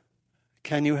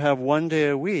 Can you have one day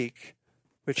a week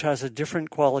which has a different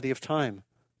quality of time?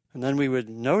 And then we would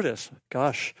notice,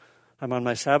 gosh, I'm on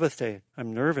my Sabbath day.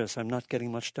 I'm nervous. I'm not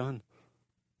getting much done,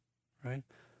 right?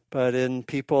 But in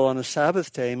people on a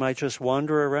Sabbath day might just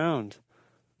wander around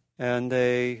and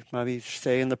they maybe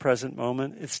stay in the present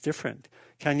moment, it's different.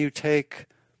 Can you take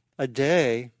a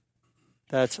day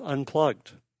that's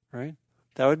unplugged, right?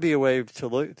 That would be a way to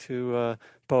look to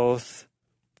both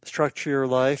structure your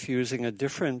life using a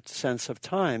different sense of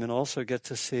time and also get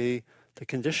to see the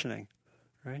conditioning,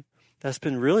 right? That's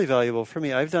been really valuable for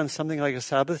me. I've done something like a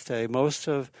Sabbath day most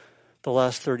of the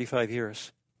last 35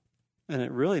 years, and it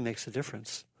really makes a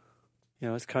difference.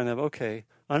 It's kind of, okay,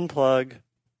 unplug,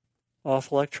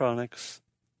 off electronics,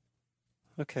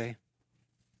 okay.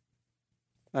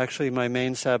 Actually, my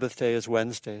main Sabbath day is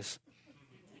Wednesdays.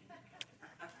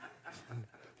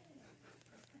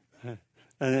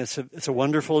 And it's a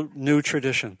wonderful new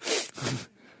tradition.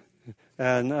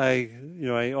 And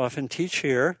I often teach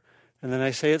here, and then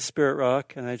I say at Spirit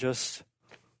Rock, and I just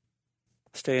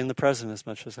stay in the present as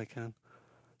much as I can.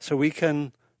 So we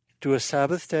can do a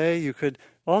Sabbath day. You could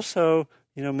also,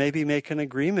 maybe make an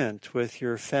agreement with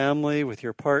your family, with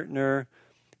your partner,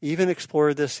 even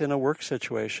explore this in a work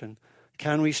situation.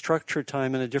 Can we structure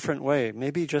time in a different way?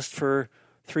 Maybe just for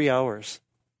 3 hours.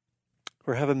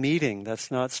 Or have a meeting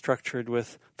that's not structured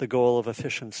with the goal of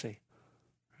efficiency.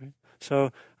 Right?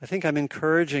 So I think I'm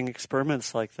encouraging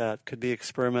experiments like that. Could be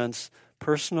experiments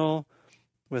personal,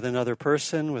 with another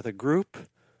person, with a group.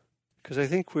 Because I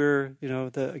think we're,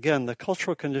 the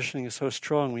cultural conditioning is so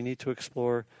strong, we need to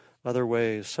explore other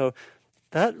ways. So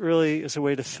that really is a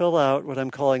way to fill out what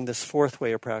I'm calling this fourth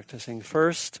way of practicing.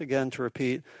 First, again, to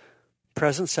repeat,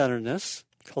 present-centeredness,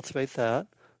 cultivate that.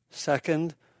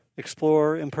 Second,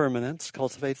 explore impermanence,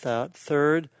 cultivate that.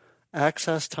 Third,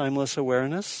 access timeless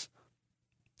awareness,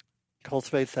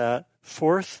 cultivate that.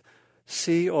 Fourth,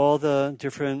 see all the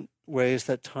different ways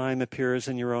that time appears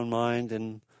in your own mind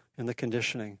and in the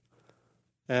conditioning.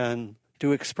 And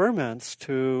do experiments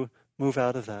to move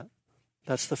out of that.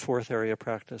 That's the fourth area of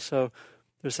practice. So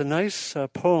there's a nice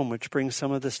poem which brings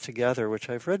some of this together, which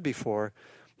I've read before.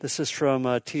 This is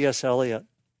from T.S. Eliot.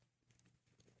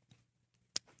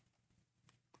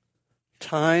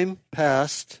 Time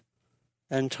past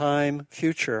and time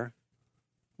future,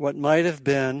 what might have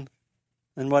been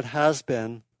and what has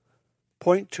been,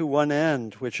 point to one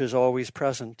end which is always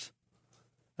present.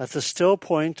 At the still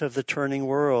point of the turning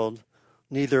world,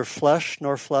 neither flesh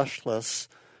nor fleshless,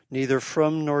 neither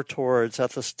from nor towards,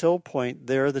 at the still point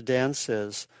there the dance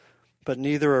is, but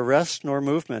neither arrest nor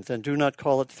movement, and do not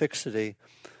call it fixity,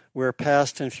 where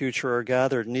past and future are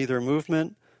gathered, neither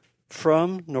movement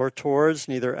from nor towards,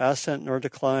 neither ascent nor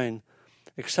decline.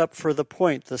 Except for the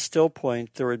point, the still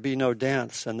point, there would be no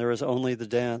dance, and there is only the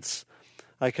dance.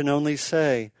 I can only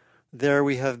say, there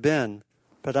we have been,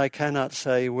 but I cannot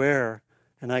say where,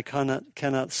 and I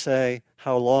cannot say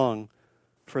how long,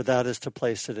 for that is to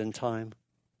place it in time.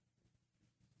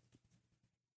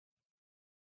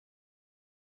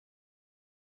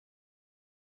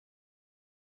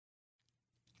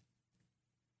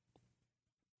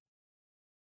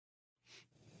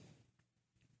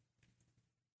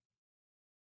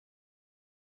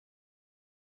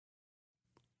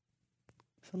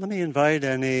 So let me invite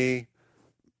any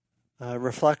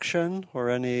reflection or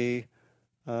any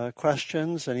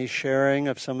questions, any sharing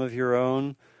of some of your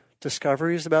own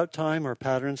discoveries about time or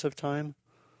patterns of time.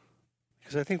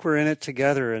 Because I think we're in it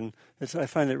together, and I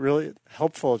find it really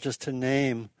helpful just to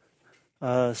name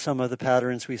some of the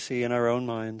patterns we see in our own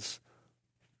minds.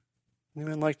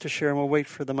 Anyone like to share? And we'll wait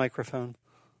for the microphone.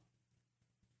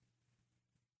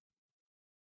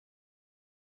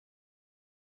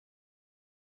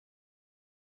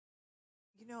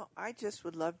 I just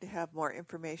would love to have more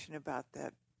information about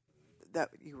that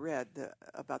you read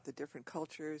about the different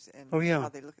cultures and how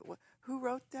they look at who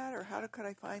wrote that, or could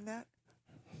I find that?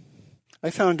 I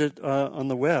found it on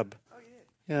the web. Oh, you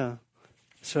did? Yeah.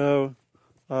 So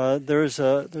there's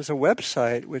a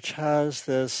website which has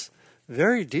this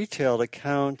very detailed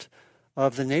account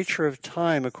of the nature of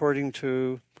time according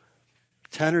to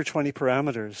 10 or 20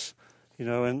 parameters.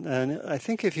 And I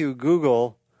think if you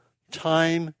Google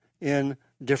time in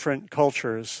different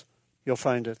cultures, you'll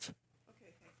find it.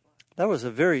 Okay, thanks a lot. That was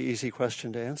a very easy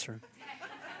question to answer.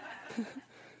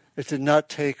 It did not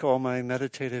take all my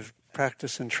meditative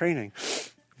practice and training.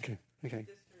 Okay.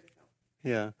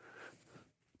 Yeah.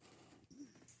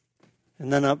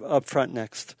 And then up front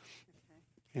next.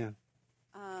 Okay.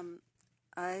 Yeah.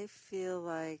 I feel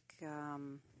like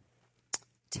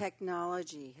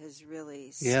technology has really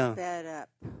sped up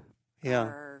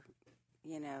our,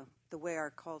 the way our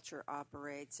culture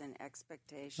operates and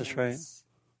expectations. That's right.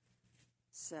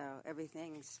 So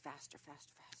everything's faster.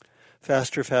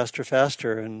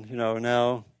 Faster. And,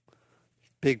 now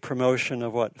big promotion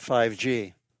of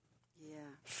 5G. Yeah.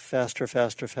 Faster.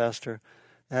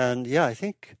 And, I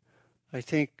think I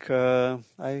think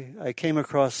I came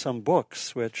across some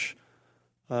books which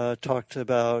talked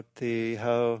about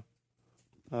how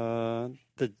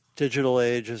the digital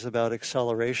age is about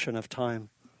acceleration of time,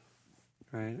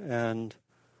 right? And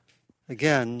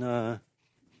again,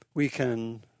 we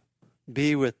can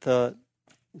be with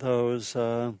those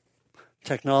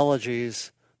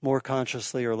technologies more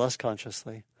consciously or less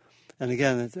consciously. And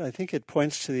again, I think it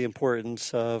points to the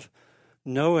importance of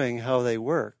knowing how they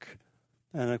work.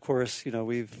 And of course,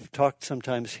 we've talked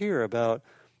sometimes here about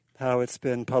how it's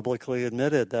been publicly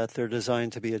admitted that they're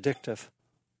designed to be addictive.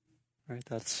 Right?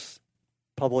 That's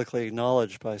publicly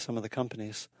acknowledged by some of the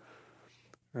companies.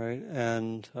 Right?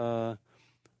 And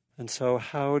so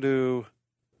how to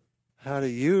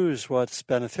use what's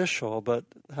beneficial, but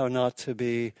how not to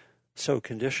be so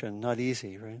conditioned, not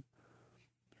easy, right?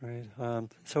 Right.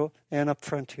 So Anne up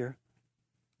front here.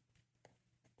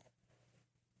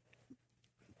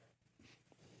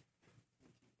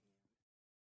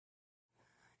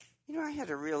 I had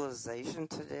a realization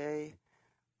today.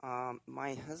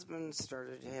 My husband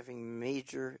started having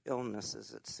major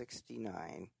illnesses at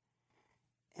 69,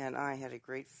 and I had a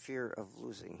great fear of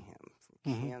losing him,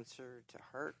 from cancer to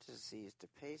heart disease to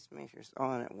pacemakers.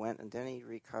 On it went, and then he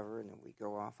recovered, and we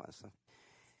go off on something.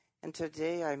 And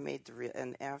today I made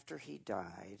and after he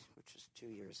died, which was 2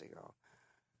 years ago,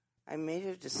 I made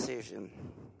a decision,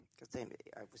 because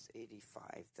I was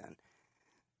 85 then,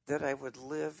 that I would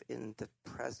live in the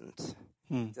present,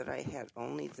 that I had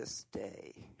only this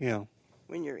day. Yeah.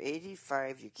 When you're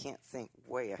 85, you can't think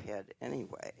way ahead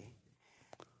anyway.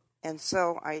 And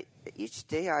so each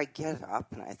day I get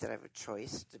up, and I thought I have a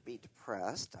choice to be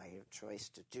depressed. I have a choice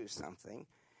to do something.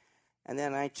 And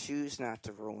then I choose not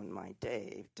to ruin my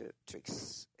day, to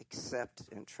accept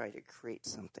and try to create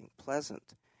something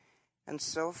pleasant. And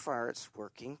so far it's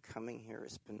working. Coming here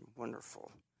has been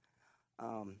wonderful.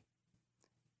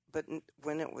 But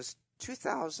when it was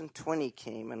 2020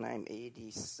 came, and I'm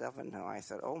 87 now, I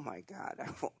thought, oh my God, I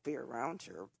won't be around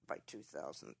here by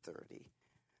 2030.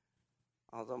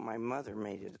 Although my mother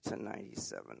made it to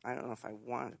 97. I don't know if I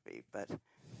want to be, but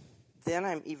then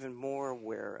I'm even more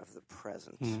aware of the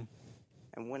present.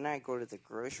 And when I go to the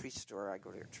grocery store, I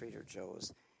go to Trader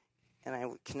Joe's, and I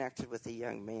connected with a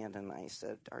young man, and I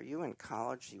said, are you in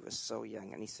college? He was so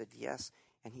young. And he said, yes.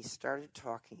 And he started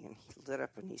talking, and he lit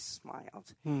up, and he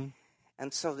smiled.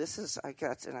 And so I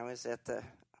was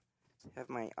have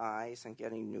my eyes and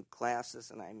getting new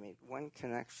glasses, and I made one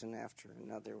connection after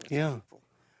another with people,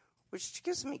 which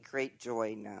gives me great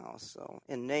joy now. So,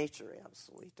 and nature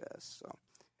absolutely does. So,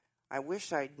 I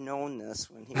wish I'd known this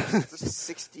when he was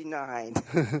 69,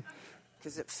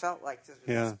 because it felt like there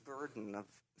was this burden of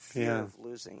fear of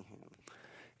losing him.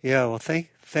 Yeah, well,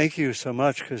 thank you so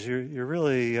much, because you're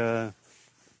really,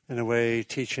 in a way,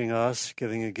 teaching us,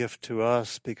 giving a gift to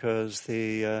us, because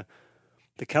the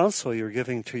counsel you're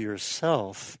giving to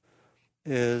yourself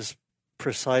is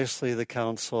precisely the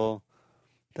counsel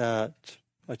that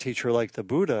a teacher like the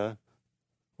Buddha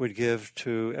would give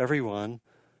to everyone,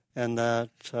 and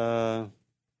that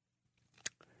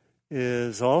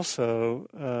is also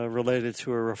related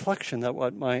to a reflection that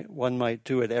one might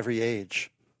do at every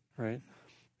age, right?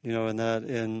 And that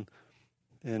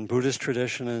in Buddhist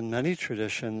tradition and many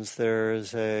traditions, there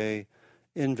is a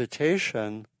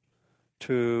invitation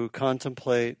to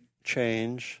contemplate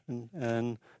change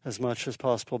and as much as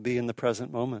possible be in the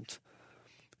present moment,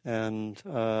 and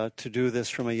to do this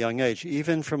from a young age,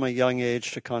 even from a young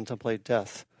age to contemplate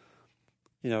death.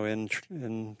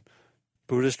 In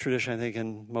Buddhist tradition, I think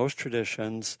in most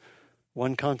traditions,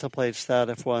 one contemplates that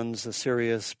if one's a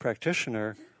serious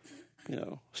practitioner,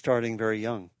 starting very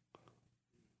young,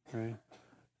 right?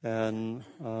 And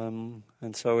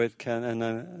so it can,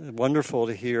 and wonderful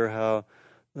to hear how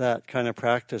that kind of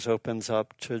practice opens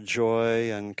up to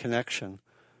joy and connection,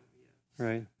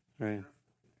 right?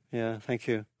 Yeah, thank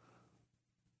you.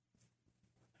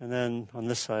 And then on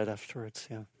this side afterwards,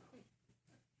 yeah.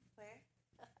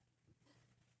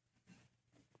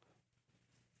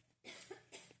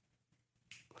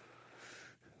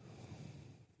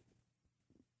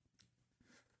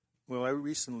 Well, I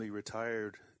recently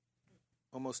retired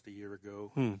almost a year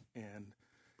ago, and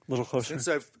a little closer.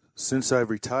 Since I've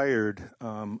retired,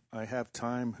 I have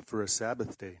time for a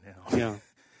Sabbath day now. Yeah,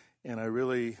 and I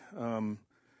really,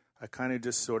 I kind of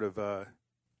just sort of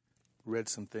read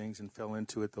some things and fell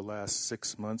into it the last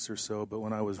 6 months or so. But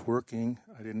when I was working,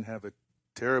 I didn't have a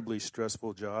terribly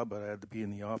stressful job, but I had to be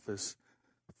in the office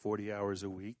 40 hours a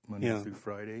week, Monday through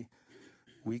Friday.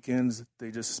 Weekends, they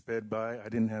just sped by. I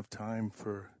didn't have time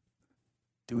for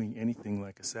doing anything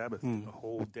like a Sabbath. The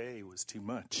whole day was too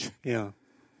much. Yeah.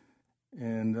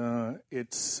 And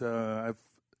it's I've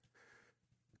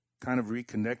kind of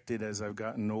reconnected as I've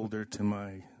gotten older to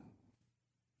my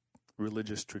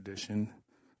religious tradition.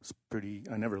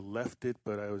 I never left it,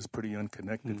 but I was pretty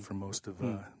unconnected for most of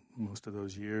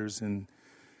those years, and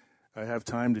I have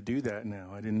time to do that now.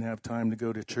 I didn't have time to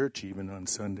go to church even on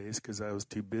Sundays because I was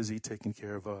too busy taking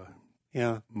care of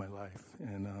my life,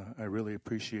 and I really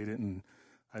appreciate it, and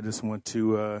I just want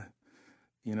to,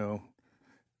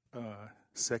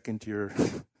 second your,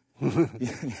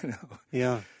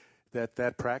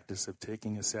 that practice of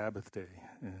taking a Sabbath day,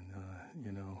 and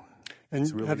And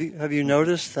really, have you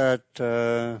noticed that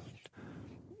there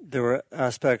were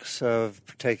aspects of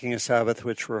taking a Sabbath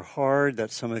which were hard,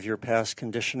 that some of your past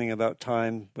conditioning about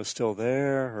time was still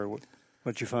there, or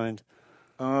what'd you find?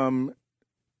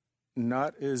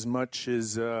 Not as much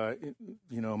as,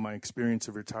 my experience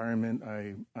of retirement.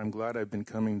 I'm glad I've been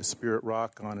coming to Spirit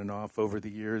Rock on and off over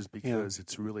the years because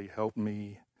it's really helped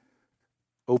me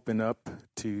open up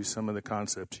to some of the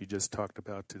concepts you just talked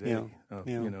about today.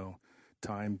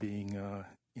 Time being,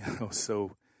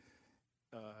 so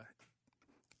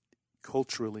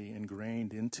culturally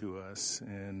ingrained into us,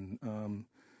 and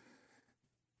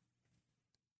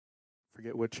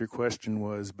forget what your question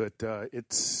was, but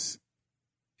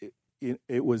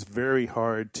it was very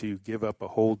hard to give up a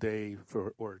whole day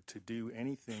or to do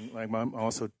anything. Like, I'm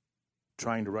also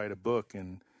trying to write a book,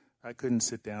 and I couldn't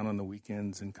sit down on the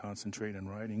weekends and concentrate on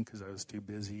writing because I was too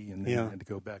busy, and then I had to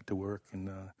go back to work, and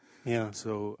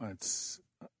so it's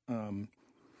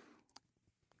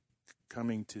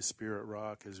coming to Spirit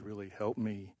Rock has really helped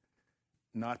me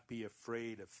not be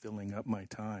afraid of filling up my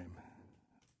time.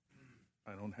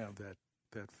 I don't have that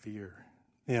fear.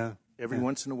 Yeah. Every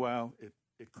once in a while,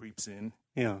 it creeps in.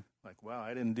 Yeah. Like, wow,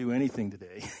 I didn't do anything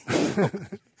today.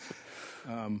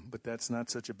 But that's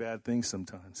not such a bad thing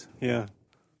sometimes. Yeah.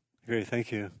 Great.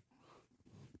 Thank you.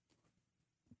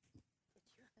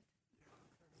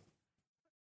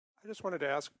 I just wanted to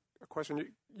ask a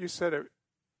question. You said that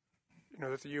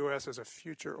the U.S. is a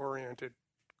future-oriented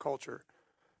culture.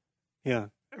 Yeah.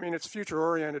 I mean, it's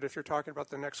future-oriented if you're talking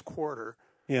about the next quarter.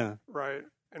 Yeah. Right?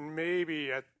 And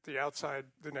maybe at the outside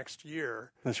the next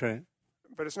year. That's right.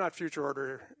 But it's not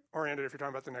future-oriented if you're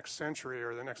talking about the next century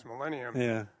or the next millennium.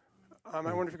 Yeah. I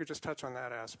wonder if you could just touch on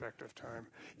that aspect of time.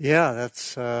 Yeah,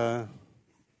 that's a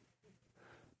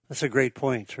great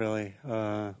point, really.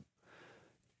 I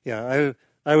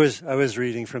was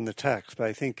reading from the text, but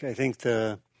I think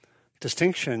the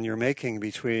distinction you're making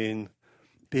between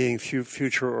being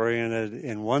future-oriented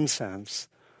in one sense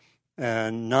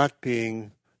and not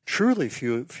being truly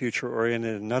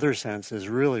future-oriented in another sense is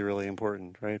really, really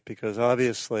important, right? Because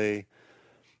obviously,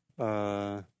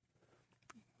 obvious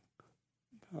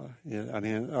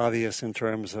in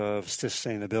terms of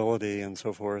sustainability and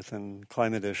so forth and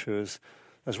climate issues,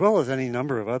 as well as any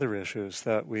number of other issues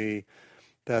that the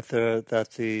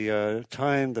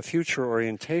future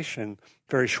orientation,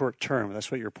 very short term. That's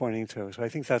what you're pointing to. So I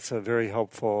think that's a very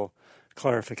helpful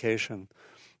clarification.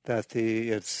 That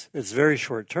it's very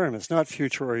short term. It's not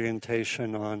future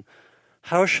orientation on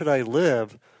how should I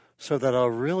live so that I'll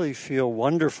really feel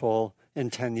wonderful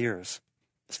in 10 years.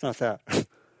 It's not that,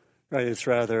 right? It's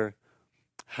rather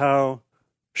how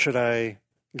should I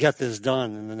get this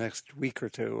done in the next week or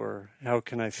two, or how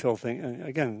can I feel things? And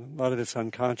again, a lot of it's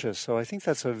unconscious. So I think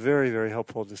that's a very, very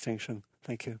helpful distinction.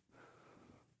 Thank you.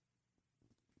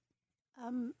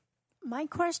 My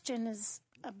question is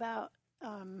about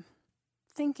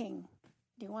thinking.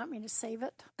 Do you want me to save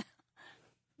it?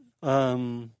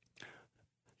 No,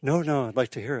 I'd like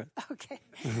to hear it. Okay.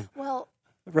 Well,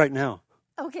 right now.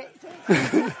 Okay.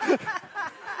 But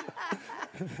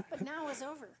now it's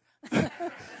over.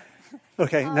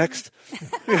 Okay, next.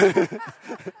 Okay,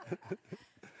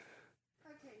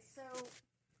 so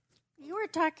you were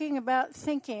talking about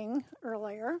thinking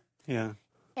earlier. Yeah.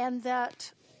 And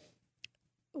that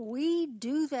we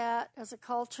do that as a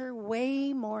culture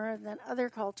way more than other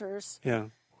cultures. Yeah.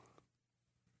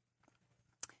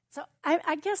 So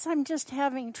I guess I'm just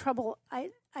having trouble.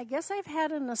 I guess I've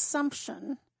had an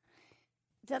assumption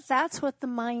that that's what the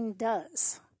mind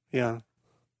does. Yeah.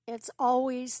 It's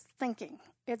always thinking.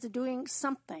 It's doing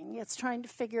something. It's trying to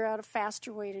figure out a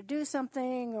faster way to do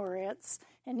something, or it's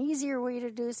an easier way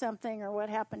to do something, or what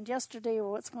happened yesterday, or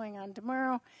what's going on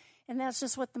tomorrow. And that's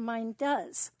just what the mind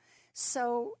does.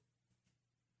 So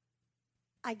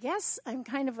I guess I'm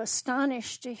kind of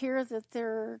astonished to hear that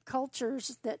there are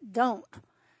cultures that don't.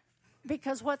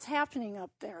 Because what's happening up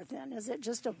there then? Is it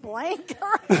just a blank?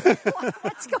 Or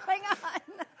what's going on?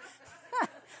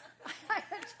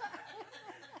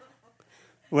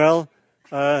 Well,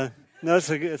 no,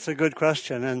 it's a good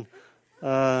question, and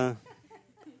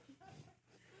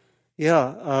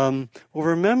Well,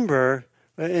 remember,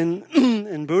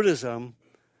 in Buddhism,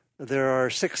 there are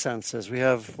 6 senses. We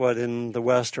have what in the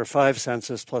West are 5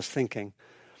 senses plus thinking.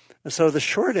 And so the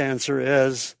short answer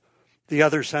is the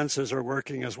other senses are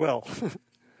working as well,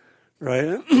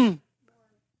 right?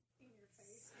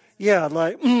 Yeah,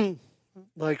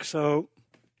 like so.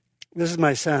 This is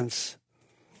my sense.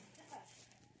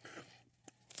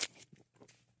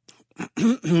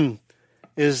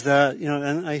 Is that,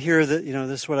 and I hear that,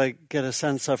 this is what I get a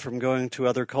sense of from going to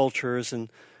other cultures and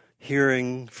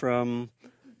hearing from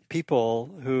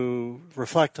people who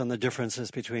reflect on the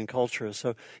differences between cultures.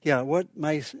 So, what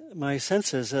my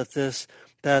sense is that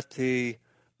the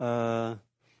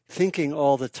thinking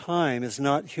all the time is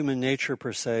not human nature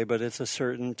per se, but it's a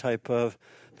certain type of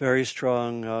very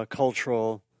strong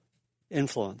cultural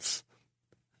influence.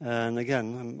 And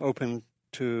again, I'm open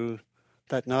to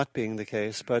that not being the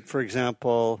case. But for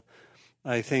example,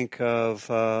 I think of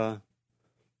one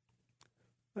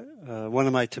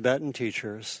of my Tibetan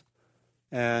teachers,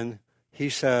 and he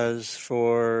says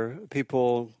for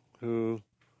people who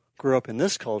grew up in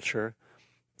this culture,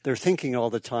 they're thinking all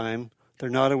the time, they're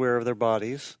not aware of their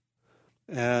bodies,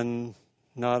 and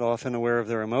not often aware of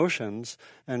their emotions,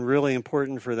 and really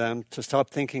important for them to stop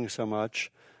thinking so much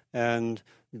and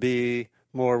be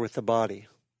more with the body,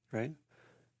 right?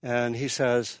 And he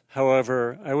says,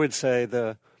 however, I would say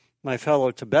my fellow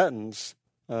Tibetans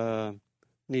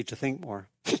need to think more.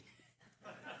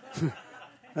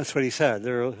 That's what he said.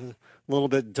 They're a little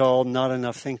bit dull, not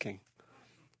enough thinking,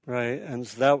 right? And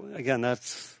so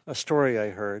that's a story I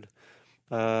heard.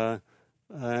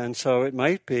 And so it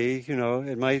might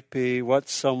be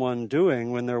what's someone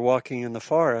doing when they're walking in the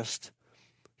forest.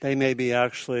 They may be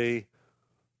actually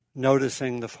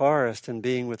noticing the forest and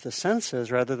being with the senses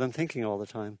rather than thinking all the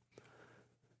time,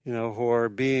 or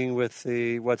being with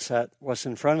what's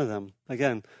in front of them.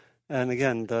 Again,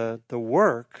 the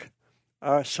work,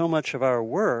 so much of our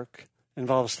work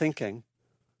involves thinking.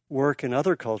 Work in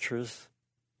other cultures,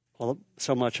 well,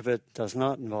 so much of it does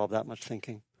not involve that much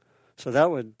thinking. So that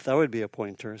would be a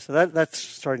pointer. So that's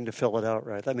starting to fill it out,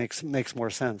 right? That makes more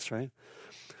sense, right?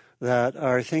 That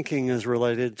our thinking is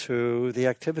related to the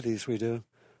activities we do.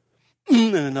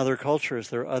 And in other cultures,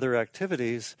 there are other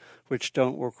activities which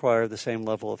don't require the same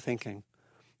level of thinking.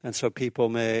 And so people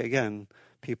may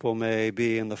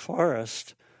be in the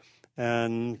forest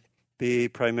and be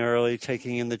primarily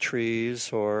taking in the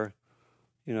trees or,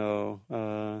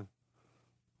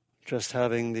 just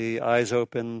having the eyes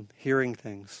open, hearing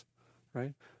things,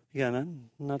 right? Again, I'm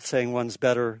not saying one's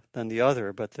better than the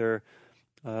other, but they're,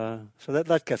 so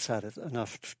that gets at it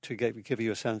enough to give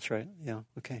you a sense, right? Yeah,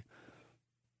 okay.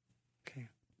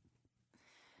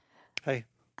 Hi.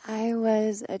 I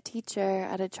was a teacher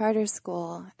at a charter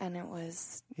school, and it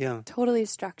was totally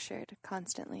structured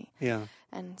constantly. Yeah.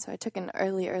 And so I took an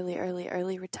early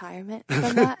retirement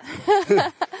from that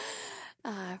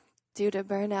due to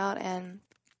burnout, and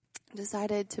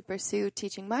decided to pursue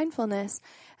teaching mindfulness,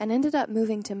 and ended up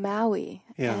moving to Maui.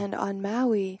 Yeah. And on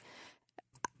Maui,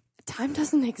 time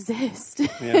doesn't exist.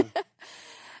 Yeah.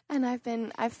 And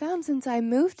I've found since I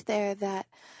moved there that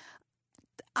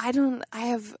I haven't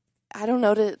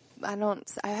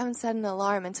set an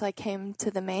alarm until I came to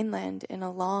the mainland in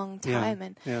a long time.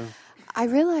 And I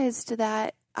realized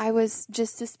that I was,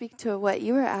 just to speak to what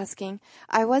you were asking,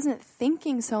 I wasn't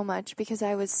thinking so much because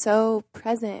I was so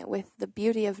present with the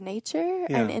beauty of nature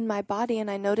and in my body.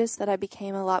 And I noticed that I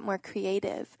became a lot more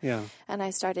creative. Yeah. And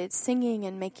I started singing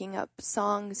and making up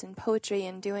songs and poetry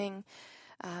and doing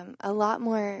a lot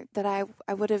more that I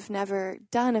would have never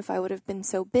done if I would have been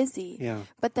so busy. Yeah.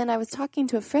 But then I was talking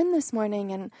to a friend this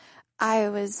morning, and I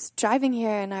was driving here,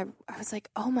 and I was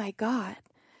like, oh my God,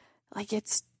 like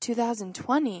it's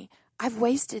 2020. I've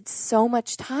wasted so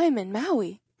much time in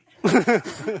Maui. Like,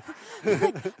 I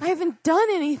haven't done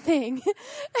anything.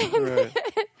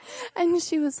 And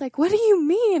she was like, what do you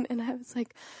mean? And I was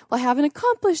like, well, I haven't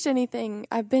accomplished anything.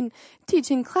 I've been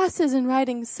teaching classes and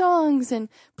writing songs and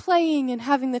playing and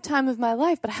having the time of my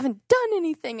life, but I haven't done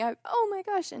anything. Oh my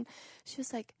gosh. And she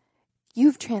was like,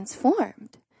 you've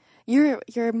transformed.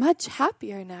 You're much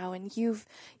happier now, and you've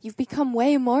become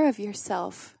way more of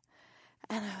yourself.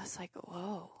 And I was like,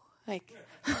 whoa. Like,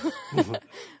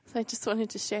 so I just wanted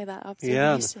to share that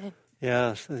observation.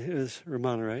 Yeah, it was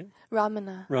Ramana, right?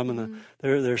 Ramana. Mm-hmm.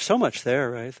 There's so much there,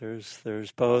 right?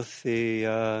 There's both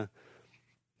the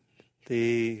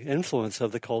influence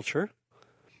of the culture,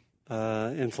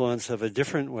 influence of a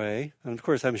different way, and of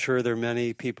course, I'm sure there are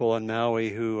many people on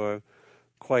Maui who are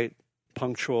quite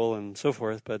punctual and so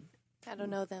forth, but I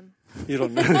don't know them. You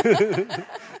don't know,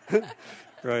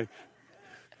 right?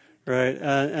 Right,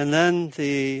 and then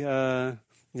the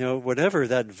whatever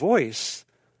that voice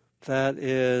that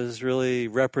is really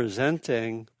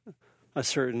representing a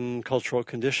certain cultural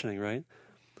conditioning, right?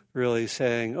 Really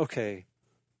saying, okay,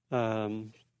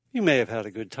 you may have had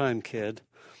a good time, kid,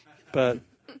 but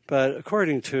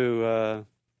according to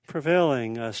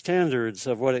prevailing standards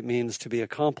of what it means to be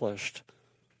accomplished,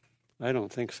 I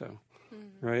don't think so,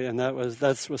 right? And that was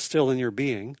still in your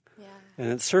being, and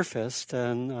it surfaced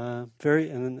and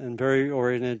very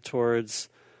oriented towards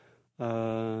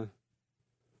a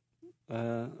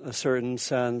certain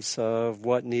sense of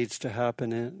what needs to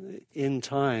happen in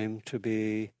time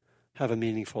to have a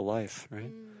meaningful life,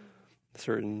 right?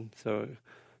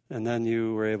 And then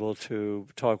you were able to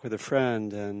talk with a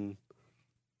friend and,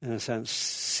 in a sense,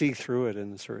 see through it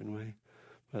in a certain way.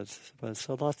 But it's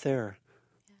a lot there,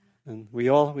 and we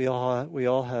all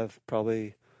have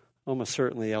probably almost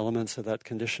certainly elements of that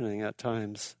conditioning at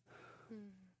times.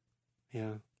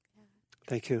 Yeah.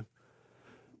 Thank you.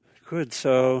 Good.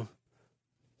 So,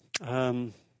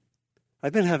 I've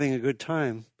been having a good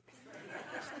time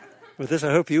with this.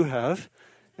 I hope you have.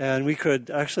 And we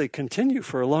could actually continue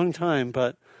for a long time,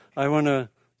 but I want to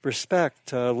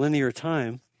respect linear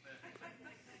time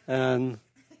and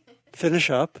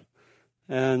finish up.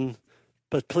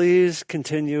 But please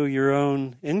continue your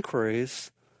own inquiries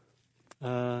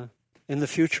in the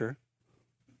future.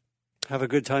 Have a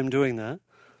good time doing that.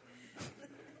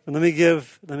 And let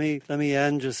me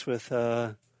end just with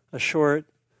a short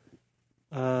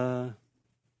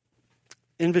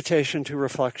invitation to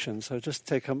reflection. So just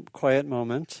take a quiet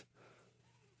moment.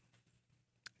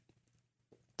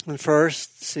 And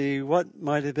first, see what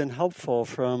might have been helpful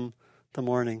from the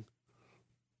morning.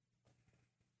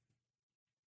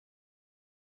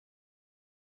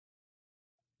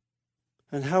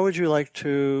 And how would you like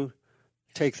to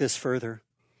take this further?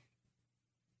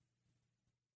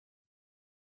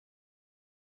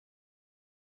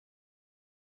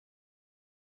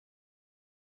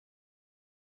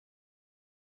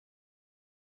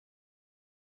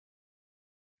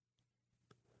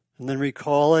 And then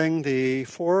recalling the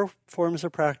 4 forms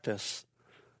of practice.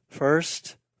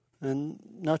 First, and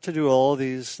not to do all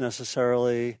these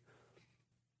necessarily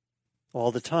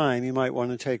all the time, you might want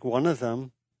to take one of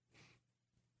them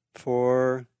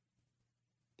for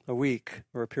a week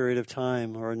or a period of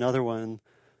time, or another one,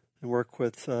 and work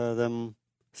with them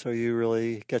so you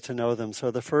really get to know them.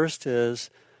 So the first is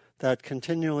that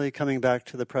continually coming back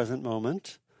to the present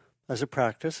moment as a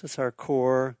practice. It's our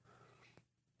core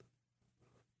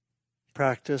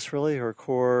practice, really, or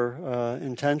core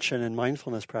intention in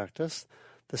mindfulness practice.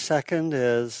 The second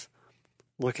is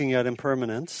looking at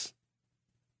impermanence.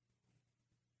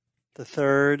 The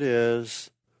third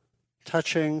is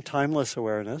touching timeless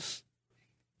awareness.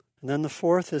 And then the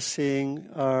fourth is seeing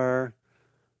our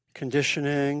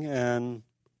conditioning and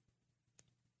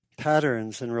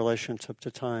patterns in relationship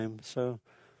to time. So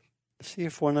see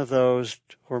if one of those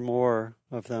or more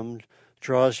of them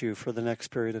draws you for the next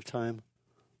period of time.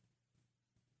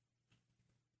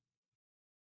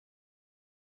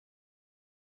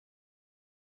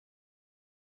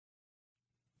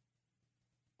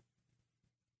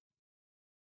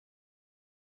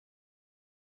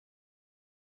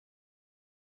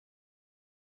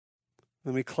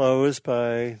 Then we close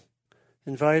by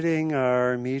inviting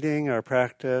our meeting, our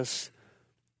practice.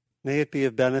 May it be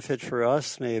of benefit for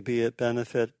us. May it be of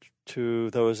benefit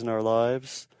to those in our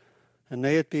lives. And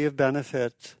may it be of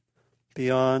benefit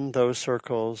beyond those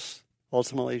circles,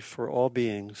 ultimately for all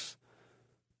beings.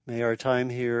 May our time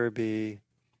here be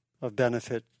of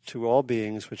benefit to all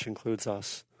beings, which includes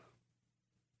us.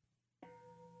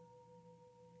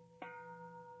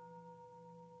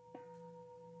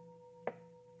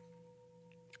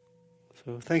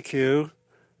 So thank you,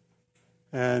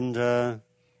 and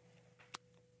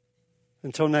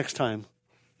until next time.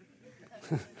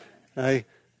 I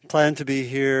plan to be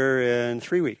here in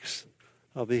 3 weeks.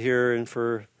 I'll be here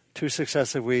for 2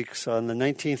 successive weeks on the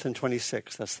 19th and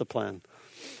 26th. That's the plan.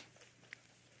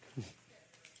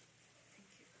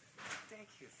 Thank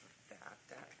you for that.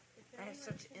 I have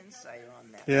such insight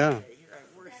on that. Yeah.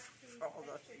 I worked for all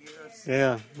those years.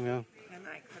 Yeah. And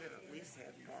I could have at least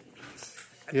had more peace.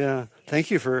 Yeah.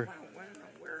 Thank you for